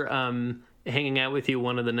remember hanging out with you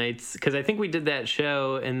one of the nights, because I think we did that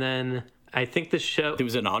show, and then I think the show... There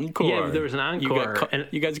was an encore. Yeah, there was an encore.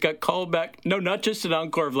 You guys got called back. No, not just an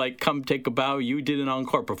encore of, like, come take a bow. You did an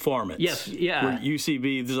encore performance. Yes, yeah. Where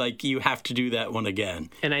UCB is like, you have to do that one again.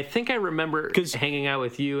 And I think I remember hanging out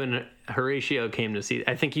with you, and Horatio came to see...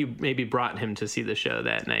 I think you maybe brought him to see the show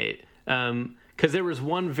that night. Because there was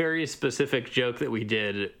one very specific joke that we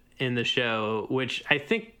did in the show, which I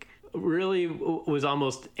think really was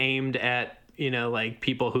almost aimed at, like,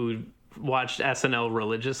 people who... watched SNL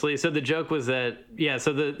religiously. So the joke was that,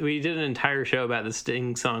 we did an entire show about the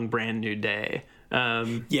Sting song Brand New Day.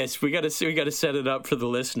 Yes, we got to set it up for the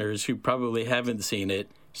listeners who probably haven't seen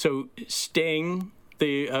it. So Sting,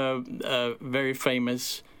 the very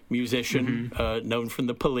famous musician known from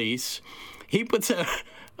the Police, he puts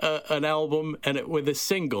an album with a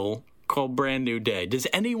single called Brand New Day. Does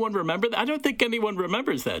anyone remember that? I don't think anyone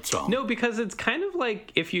remembers that song. No, because it's kind of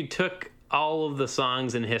like if you took all of the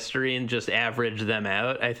songs in history and just average them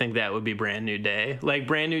out, I think that would be Brand New Day. Like,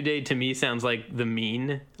 Brand New Day to me sounds like the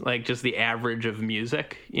mean, like just the average of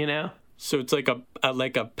music, So it's like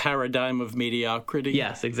a paradigm of mediocrity?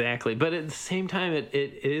 Yes, exactly. But at the same time, it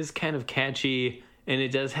is kind of catchy, and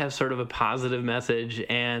it does have sort of a positive message,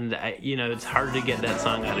 and, it's hard to get that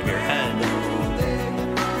song out of your head.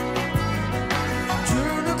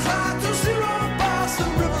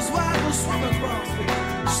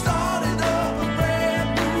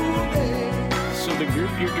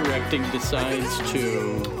 You're directing decides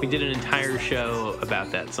to... We did an entire show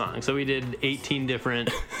about that song. So we did 18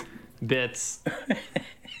 different bits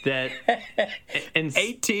that... And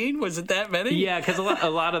 18? Was it that many? Yeah, because a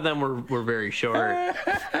lot of them were very short.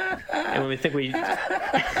 And we think we...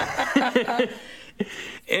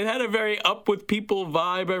 It had a very up with people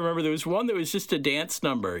vibe. I remember there was one that was just a dance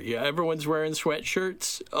number. Yeah, everyone's wearing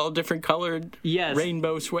sweatshirts, all different colored,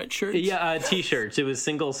 rainbow sweatshirts. Yeah, T-shirts. It was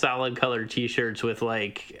single solid colored T-shirts with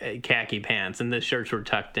like khaki pants, and the shirts were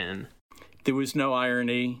tucked in. There was no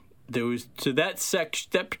irony. There was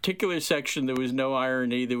that particular section. There was no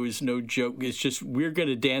irony. There was no joke. It's just we're going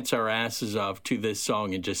to dance our asses off to this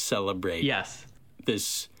song and just celebrate. Yes,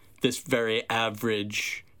 this very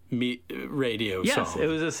average radio song. Yes, it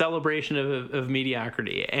was a celebration of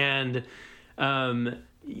mediocrity, and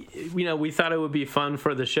we thought it would be fun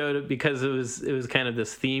for the show because it was kind of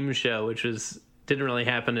this theme show, which didn't really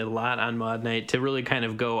happen a lot on Mod Night, to really kind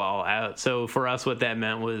of go all out. So for us, what that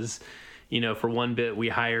meant was, for one bit we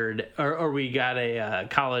hired or we got a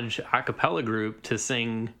college a cappella group to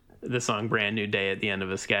sing the song Brand New Day at the end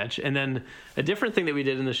of a sketch, and then a different thing that we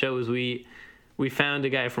did in the show was we found a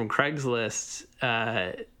guy from Craigslist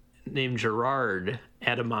named Gerard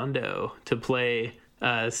Adamondo to play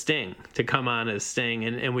Sting, to come on as Sting,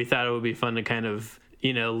 and we thought it would be fun to kind of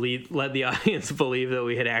let the audience believe that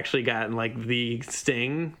we had actually gotten like the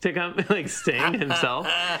Sting to come, like Sting himself.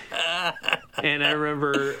 And I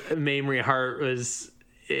remember Mamrie Hart was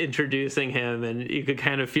introducing him, and you could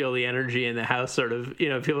kind of feel the energy in the house sort of,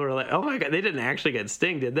 people were like, oh my God, they didn't actually get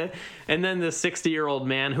Sting, did they? And then this 60-year-old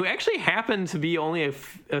man who actually happened to be only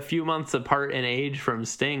a few months apart in age from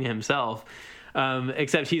Sting himself,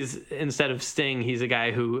 except instead of Sting, he's a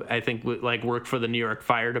guy who I think worked for the New York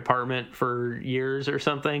Fire Department for years or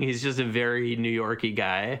something. He's just a very New Yorky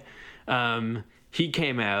guy. He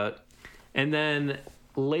came out, and then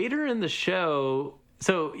later in the show,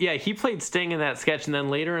 so yeah, he played Sting in that sketch, and then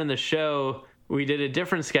later in the show, we did a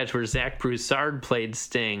different sketch where Zach Broussard played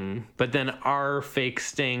Sting, but then our fake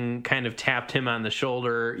Sting kind of tapped him on the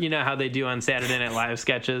shoulder. You know how they do on Saturday Night Live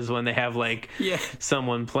sketches when they have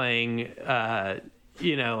someone playing, a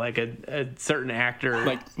certain actor.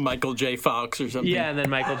 Like Michael J. Fox or something. Yeah, and then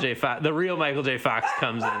Michael J. Fox, the real Michael J. Fox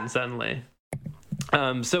comes in suddenly.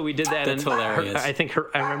 So we did that. That's hilarious.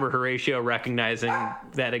 I remember Horatio recognizing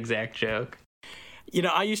that exact joke.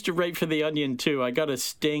 I used to write for The Onion, too. I got a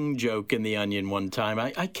Sting joke in The Onion one time.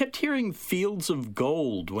 I kept hearing Fields of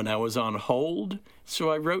Gold when I was on hold, so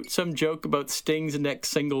I wrote some joke about Sting's next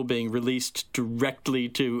single being released directly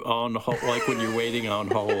to on hold, like when you're waiting on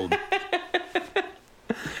hold.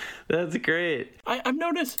 That's great. I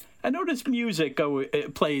noticed music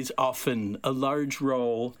it plays often a large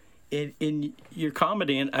role in your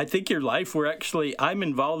comedy, and I think your life, where actually I'm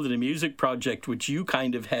involved in a music project which you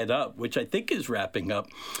kind of head up, which I think is wrapping up,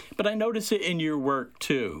 but I notice it in your work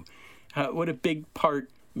too, what a big part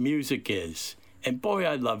music is. And boy,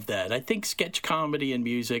 I love that. I think sketch comedy and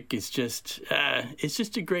music is just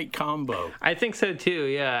a great combo. I think so too.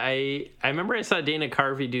 Yeah, I remember I saw Dana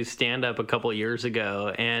Carvey do stand up a couple years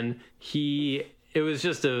ago, and it was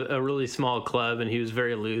just a really small club, and he was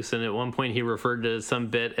very loose. And at one point he referred to some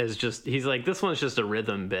bit as he's like, this one's just a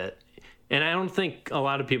rhythm bit. And I don't think a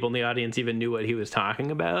lot of people in the audience even knew what he was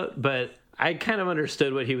talking about, but I kind of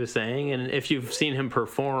understood what he was saying. And if you've seen him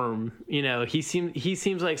perform, he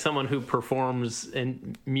seems like someone who performs,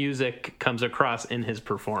 and music comes across in his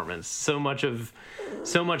performance. So much of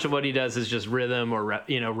what he does is just rhythm or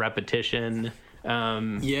repetition.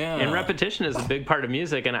 And repetition is a big part of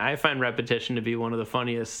music, and I find repetition to be one of the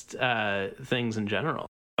funniest things in general.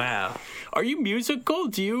 Wow. Are you musical?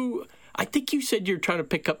 I think you said you're trying to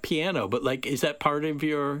pick up piano, but is that part of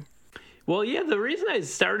your... Well, yeah, the reason I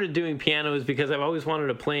started doing piano is because I've always wanted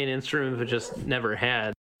to play an instrument but just never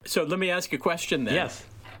had. So let me ask a question then. Yes.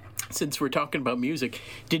 Since we're talking about music,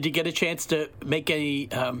 did you get a chance to make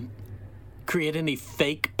create any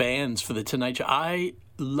fake bands for The Tonight Show? I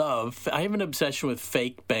have an obsession with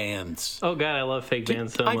fake bands. Oh God, I love fake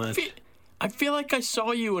bands so much. I feel like I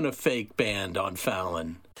saw you in a fake band on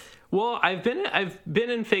Fallon. Well, I've been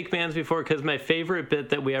in fake bands before, because my favorite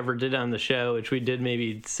bit that we ever did on the show, which we did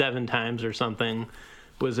maybe 7 times or something,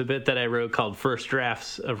 was a bit that I wrote called First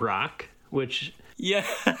Drafts of Rock, which... Yeah.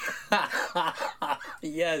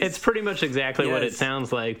 Yes. It's pretty much exactly what it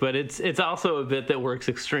sounds like, but it's also a bit that works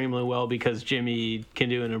extremely well because Jimmy can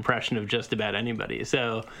do an impression of just about anybody.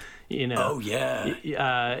 So, Oh yeah.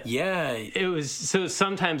 It was, so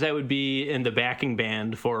sometimes I would be in the backing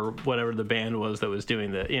band for whatever the band was that was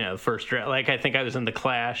doing the, first draft. Like I think I was in the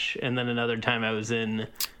Clash, and then another time I was in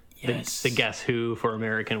the Guess Who for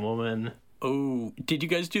American Woman. Oh, did you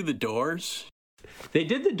guys do the Doors? They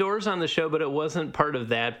did the Doors on the show, but it wasn't part of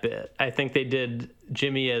that bit. I think they did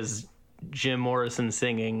Jimmy as Jim Morrison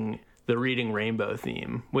singing the Reading Rainbow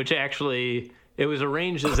theme, which actually, it was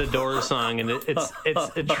arranged as a Doors song, and it's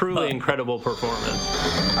a truly incredible performance.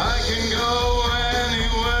 I can go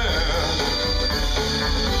anywhere.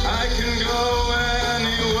 I can go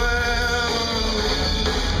anywhere.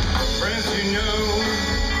 Friends you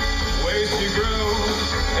know, ways to grow,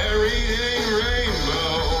 a reading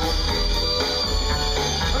rainbow.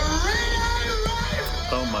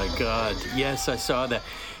 Oh my God. Yes, I saw that.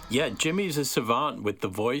 Yeah, Jimmy's a savant with the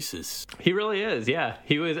voices. He really is, yeah.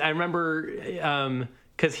 He was, I remember,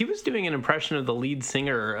 because he was doing an impression of the lead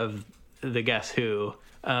singer of the Guess Who,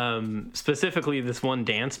 specifically this one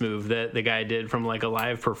dance move that the guy did from like a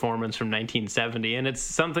live performance from 1970, and it's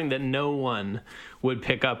something that no one would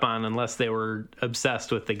pick up on unless they were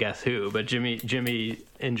obsessed with the Guess Who, but Jimmy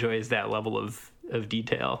enjoys that level of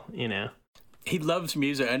detail, He loves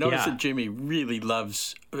music. I noticed that Jimmy really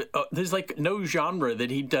loves... there's like no genre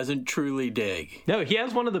that he doesn't truly dig. No, he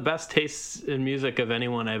has one of the best tastes in music of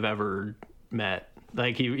anyone I've ever met.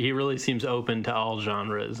 Like, he really seems open to all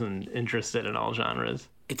genres and interested in all genres.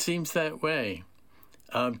 It seems that way.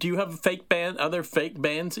 Do you have other fake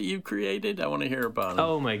bands that you created? I want to hear about them.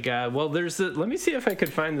 Oh, my God. Well, let me see if I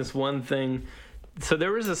could find this one thing. So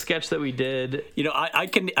there was a sketch that we did. I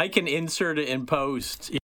can insert it in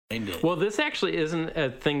post. it. Well, this actually isn't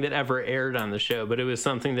a thing that ever aired on the show, but it was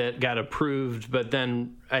something that got approved, but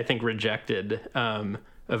then I think rejected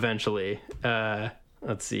eventually.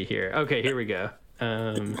 Let's see here. Okay, here we go.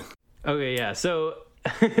 Okay, yeah. So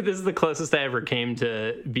this is the closest I ever came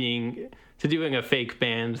to doing a fake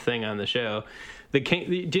band thing on the show. Do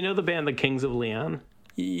you know the band The Kings of Leon?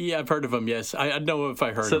 Yeah, I've heard of them, yes. I don't know if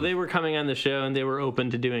I heard So them. they were coming on the show, and they were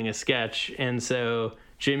open to doing a sketch, and so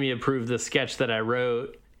Jimmy approved the sketch that I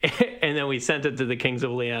wrote, and then we sent it to the Kings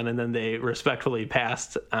of Leon, and then they respectfully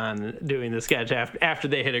passed on doing the sketch after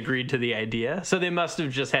they had agreed to the idea. So they must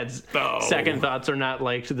have just had second thoughts or not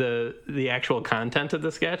liked the actual content of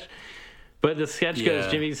the sketch. But the sketch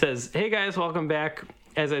goes, Jimmy says, "Hey guys, welcome back.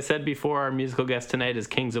 As I said before, our musical guest tonight is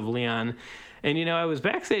Kings of Leon. And, I was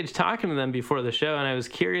backstage talking to them before the show, and I was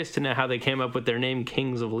curious to know how they came up with their name,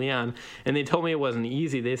 Kings of Leon. And they told me it wasn't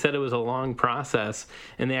easy. They said it was a long process,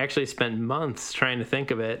 and they actually spent months trying to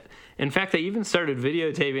think of it. In fact, they even started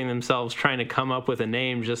videotaping themselves trying to come up with a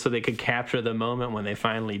name just so they could capture the moment when they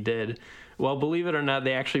finally did. Well, believe it or not,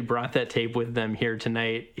 they actually brought that tape with them here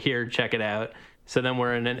tonight. Here, check it out. So then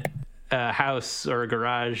we're in a house or a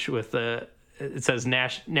garage with it says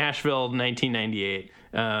Nashville 1998.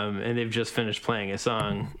 And they've just finished playing a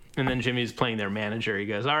song. And then Jimmy's playing their manager. He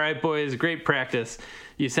goes, "All right, boys, great practice.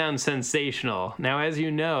 You sound sensational. Now, as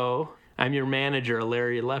you know, I'm your manager,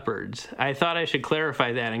 Larry Leopards. I thought I should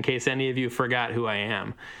clarify that in case any of you forgot who I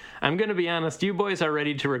am. I'm going to be honest, you boys are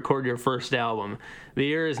ready to record your first album. The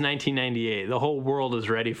year is 1998. The whole world is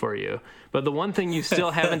ready for you. But the one thing you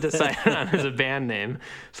still haven't decided on is a band name.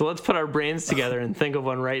 So let's put our brains together and think of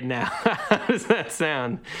one right now. How does that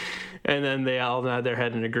sound?" And then they all nod their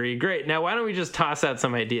head and agree. Great. Now, why don't we just toss out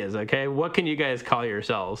some ideas, okay? What can you guys call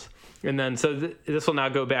yourselves? And then, so this will now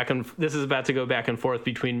go back and this is about to go back and forth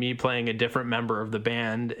between me playing a different member of the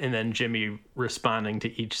band and then Jimmy responding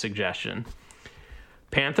to each suggestion.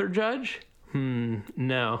 Panther Judge?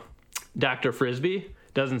 No. Dr. Frisbee?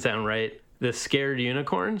 Doesn't sound right. The Scared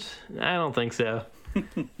Unicorns? I don't think so.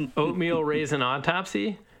 Oatmeal Raisin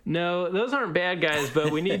Autopsy? No, those aren't bad guys,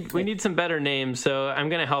 but we need some better names, so I'm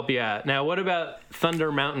going to help you out. Now, what about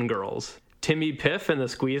Thunder Mountain Girls? Timmy Piff and the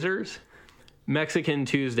Squeezers? Mexican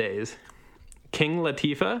Tuesdays? King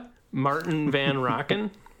Latifah? Martin Van Rocken?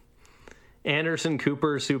 Anderson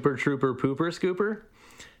Cooper Super Trooper Pooper Scooper?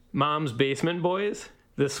 Mom's Basement Boys?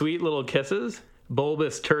 The Sweet Little Kisses?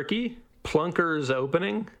 Bulbous Turkey? Plunker's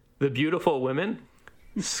Opening? The Beautiful Women?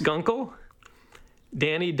 Skunkle?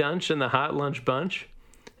 Danny Dunch and the Hot Lunch Bunch?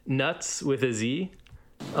 Nuts with a Z?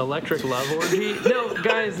 Electric Love Orgy? No,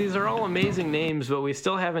 guys, these are all amazing names, but we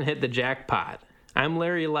still haven't hit the jackpot. I'm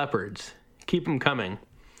Larry Leopards. Keep them coming.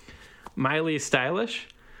 Miley Stylish?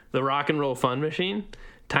 The Rock and Roll Fun Machine?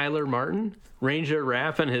 Tyler Martin? Ranger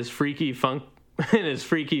Rapp and his freaky fun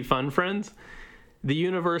friends? The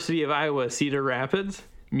University of Iowa Cedar Rapids?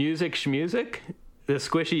 Music Schmusic? The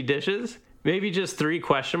Squishy Dishes? Maybe just 3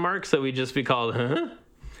 question marks so we just be called, huh?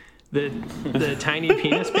 The Tiny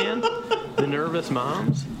Penis Band, the Nervous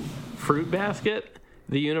Moms, Fruit Basket,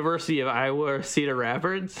 the University of Iowa Cedar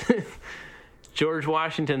Rapids, George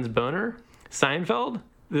Washington's Boner, Seinfeld,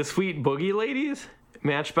 the Sweet Boogie Ladies,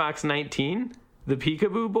 Matchbox 19, the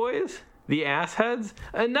Peekaboo Boys, the Assheads.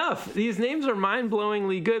 Enough! These names are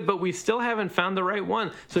mind-blowingly good, but we still haven't found the right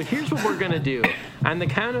one. So here's what we're going to do. On the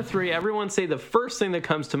count of 3, everyone say the first thing that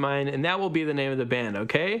comes to mind, and that will be the name of the band,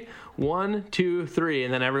 okay? 1, 2, 3,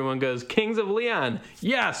 and then everyone goes, Kings of Leon.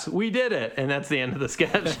 Yes, we did it. And that's the end of the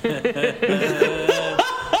sketch.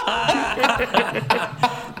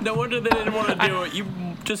 No wonder they didn't want to do it. You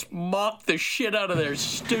just mocked the shit out of their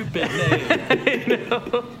stupid name. I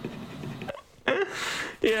know.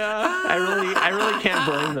 Yeah, I really can't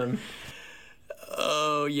blame them.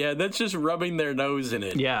 Oh, yeah, that's just rubbing their nose in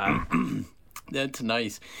it. Yeah. That's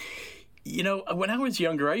nice. When I was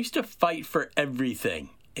younger, I used to fight for everything.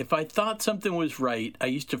 If I thought something was right, I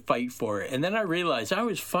used to fight for it. And then I realized I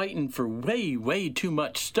was fighting for way, way too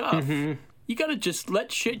much stuff. Mm-hmm. You got to just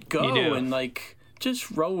let shit go and,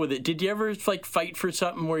 just roll with it. Did you ever, fight for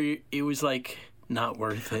something where it was, not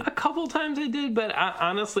worth it? A couple times I did, but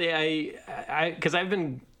honestly, because I've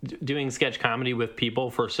been doing sketch comedy with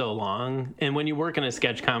people for so long, and when you work in a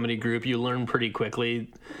sketch comedy group, you learn pretty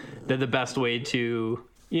quickly that the best way to,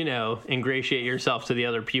 ingratiate yourself to the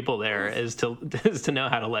other people there is to know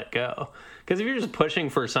how to let go. Because if you're just pushing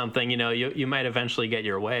for something, you might eventually get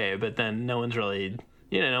your way, but then no one's really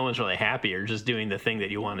happy or just doing the thing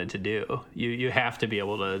that you wanted to do. You have to be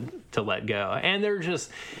able to let go. And they're just,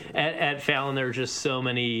 at Fallon, there are just so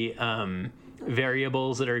many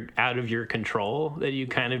variables that are out of your control that you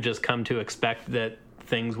kind of just come to expect that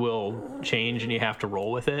things will change and you have to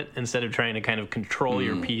roll with it instead of trying to kind of control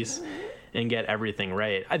your piece and get everything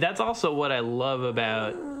right. That's also what I love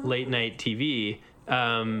about late night TV.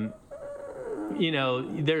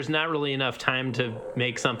 There's not really enough time to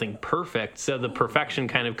make something perfect, so the perfection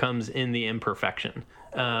kind of comes in the imperfection.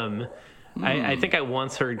 I think I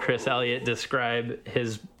once heard Chris Elliott describe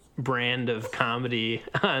his brand of comedy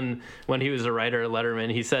on when he was a writer at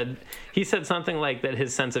Letterman. He said something like that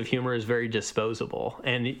his sense of humor is very disposable,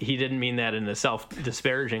 and he didn't mean that in a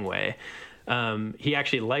self-disparaging way. He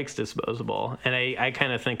actually likes disposable, and I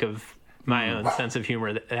kind of think of my own sense of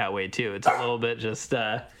humor that way too. It's a little bit just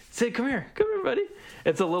come here, buddy.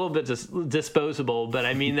 It's a little bit just disposable, but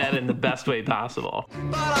I mean that in the best way possible.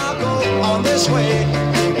 But I'll go on this way.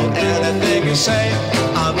 Anything you say,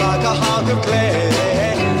 I'm like a hunk of clay.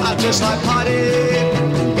 I just like party,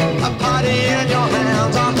 a party in your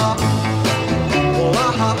hands.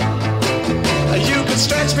 You can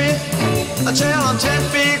stretch me until I'm 10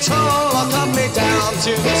 feet tall, or cut me down to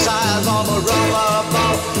the size of a rubber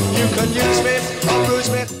ball. You can use me or bruise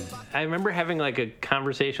me. I remember having like a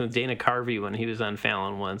conversation with Dana Carvey when he was on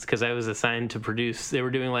Fallon once, because I was assigned to produce. They were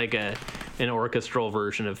doing like an orchestral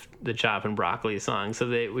version of the Chop and Broccoli song, so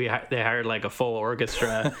they hired like a full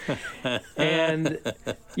orchestra, and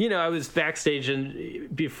I was backstage, and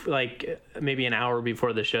like maybe an hour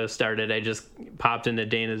before the show started, I just popped into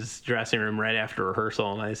Dana's dressing room right after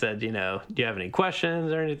rehearsal, and I said, do you have any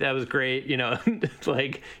questions or anything? That was great,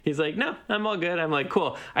 like he's like, no, I'm all good. I'm like,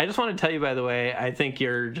 cool. I just want to tell you, by the way, I think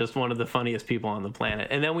you're just one of the funniest people on the planet.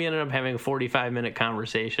 And then we ended up having a 45-minute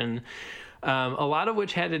conversation, a lot of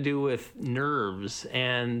which had to do with nerves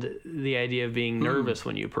and the idea of being nervous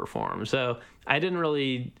when you perform. So I didn't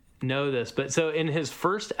really know this, but so in his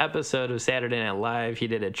first episode of Saturday Night Live, he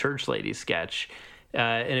did a church lady sketch,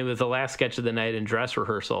 and it was the last sketch of the night in dress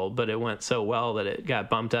rehearsal, but it went so well that it got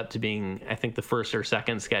bumped up to being, I think, the first or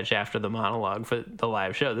second sketch after the monologue for the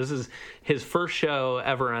live show. This is his first show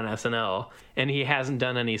ever on SNL, and he hasn't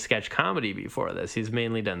done any sketch comedy before this. He's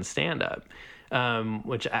mainly done stand-up,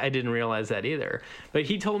 which I didn't realize that either. But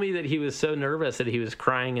he told me that he was so nervous that he was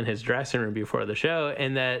crying in his dressing room before the show,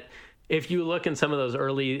 and that if you look in some of those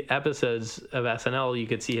early episodes of SNL, you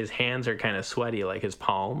could see his hands are kind of sweaty, like his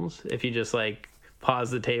palms, if you just like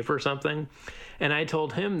pause the tape or something. And I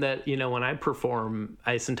told him that, when I perform,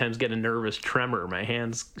 I sometimes get a nervous tremor. My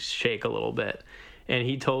hands shake a little bit. And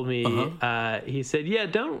he told me, he said, yeah,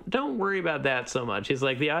 don't worry about that so much. He's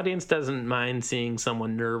like, the audience doesn't mind seeing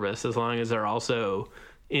someone nervous as long as they're also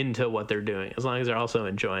into what they're doing, as long as they're also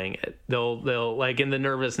enjoying it. They'll like, and the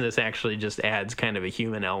nervousness actually just adds kind of a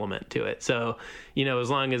human element to it. So, as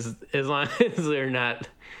long as they're not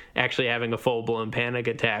actually having a full-blown panic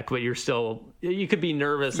attack, but you could be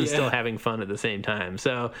nervous and still having fun at the same time.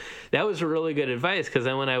 So that was really good advice, because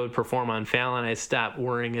then when I would perform on Fallon, I stopped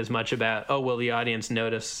worrying as much about, will the audience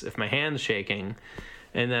notice if my hand's shaking?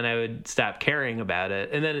 And then I would stop caring about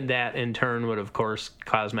it. And then that, in turn, would, of course,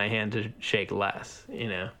 cause my hand to shake less,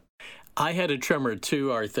 I had a tremor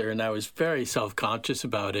too, Arthur, and I was very self-conscious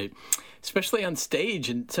about it, especially on stage.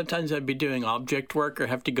 And sometimes I'd be doing object work or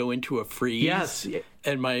have to go into a freeze. Yes.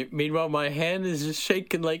 And meanwhile, my hand is just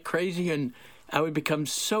shaking like crazy, and I would become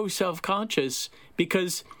so self-conscious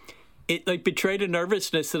because it like betrayed a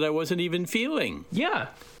nervousness that I wasn't even feeling. Yeah.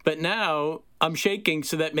 But now I'm shaking,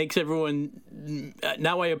 so that makes everyone,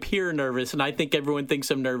 now I appear nervous, and I think everyone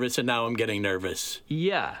thinks I'm nervous, and now I'm getting nervous.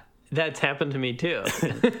 Yeah. That's happened to me too.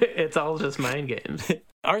 It's all just mind games.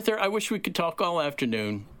 Arthur, I wish we could talk all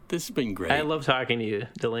afternoon. This has been great. I love talking to you,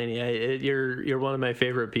 Delaney. You're one of my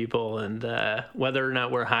favorite people, and whether or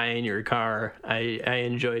not we're high in your car, I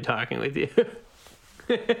enjoy talking with you.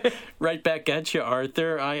 Right back at you,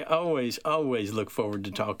 Arthur. I always look forward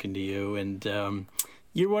to talking to you, and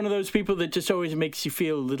you're one of those people that just always makes you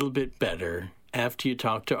feel a little bit better after you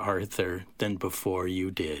talk to Arthur than before you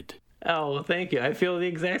did. Oh, well, thank you. I feel the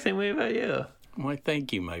exact same way about you. Why,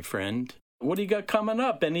 thank you, my friend. What do you got coming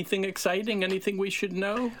up? Anything exciting? Anything we should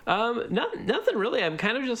know? Nothing really. I'm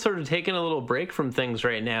kind of just sort of taking a little break from things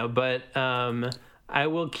right now, but I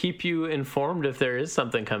will keep you informed if there is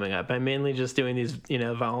something coming up. I'm mainly just doing these,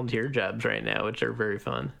 volunteer jobs right now, which are very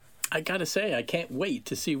fun. I gotta say, I can't wait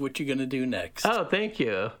to see what you're gonna do next. Oh, thank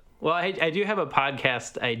you. Well, I do have a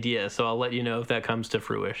podcast idea, so I'll let you know if that comes to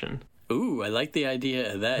fruition. Ooh, I like the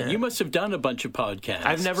idea of that. Yeah. You must have done a bunch of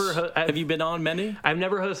podcasts. Have you been on many? I've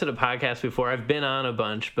never hosted a podcast before. I've been on a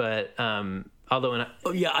bunch, but although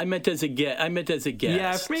I meant as a guest.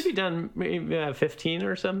 Yeah, I've maybe done 15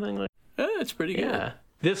 or something like. Oh, that's pretty good. Yeah,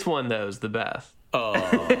 this one though is the best. Oh,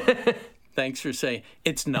 thanks for saying.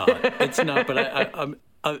 It's not. But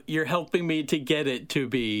you're helping me to get it to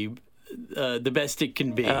be the best it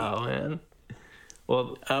can be. Oh, man.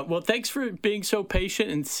 Well, thanks for being so patient.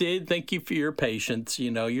 And Sid, thank you for your patience. You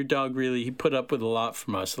know, your dog really, he put up with a lot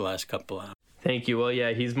from us the last couple hours. Thank you. Well,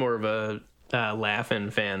 yeah, he's more of a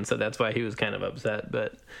Laugh-In fan, so that's why he was kind of upset.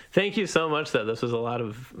 But thank you so much, though. This was a lot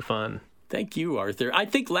of fun. Thank you, Arthur. I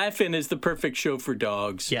think Laugh-In is the perfect show for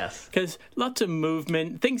dogs. Yes. Because lots of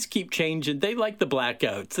movement. Things keep changing. They like the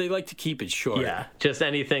blackouts. They like to keep it short. Yeah. Just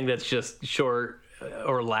anything that's just short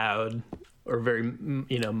or loud or very,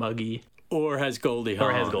 muggy. Or has Goldie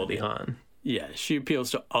Hawn. Yeah, she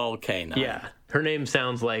appeals to all canines. Yeah. Her name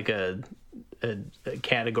sounds like a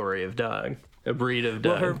category of dog, a breed of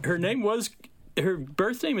dog. Well, her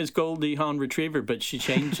birth name is Goldie Hawn Retriever, but she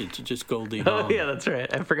changed it to just Goldie Hawn. Oh, yeah, that's right.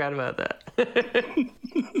 I forgot about that.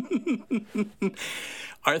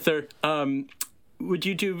 Arthur, would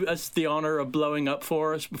you do us the honor of blowing up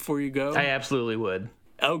for us before you go? I absolutely would.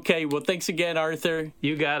 Okay, well, thanks again, Arthur.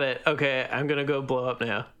 You got it. Okay, I'm going to go blow up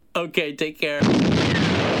now. Okay, take care.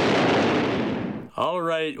 All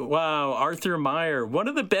right. Wow, Arthur Meyer, one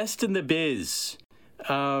of the best in the biz.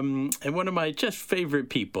 And one of my just favorite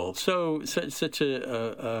people. Such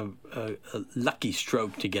a lucky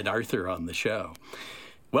stroke to get Arthur on the show.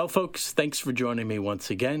 Well, folks, thanks for joining me once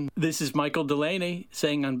again. This is Michael Delaney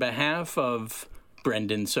saying on behalf of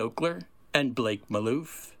Brendan Sokler and Blake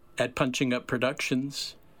Maloof at Punching Up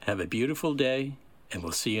Productions, have a beautiful day, and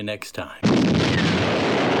we'll see you next time.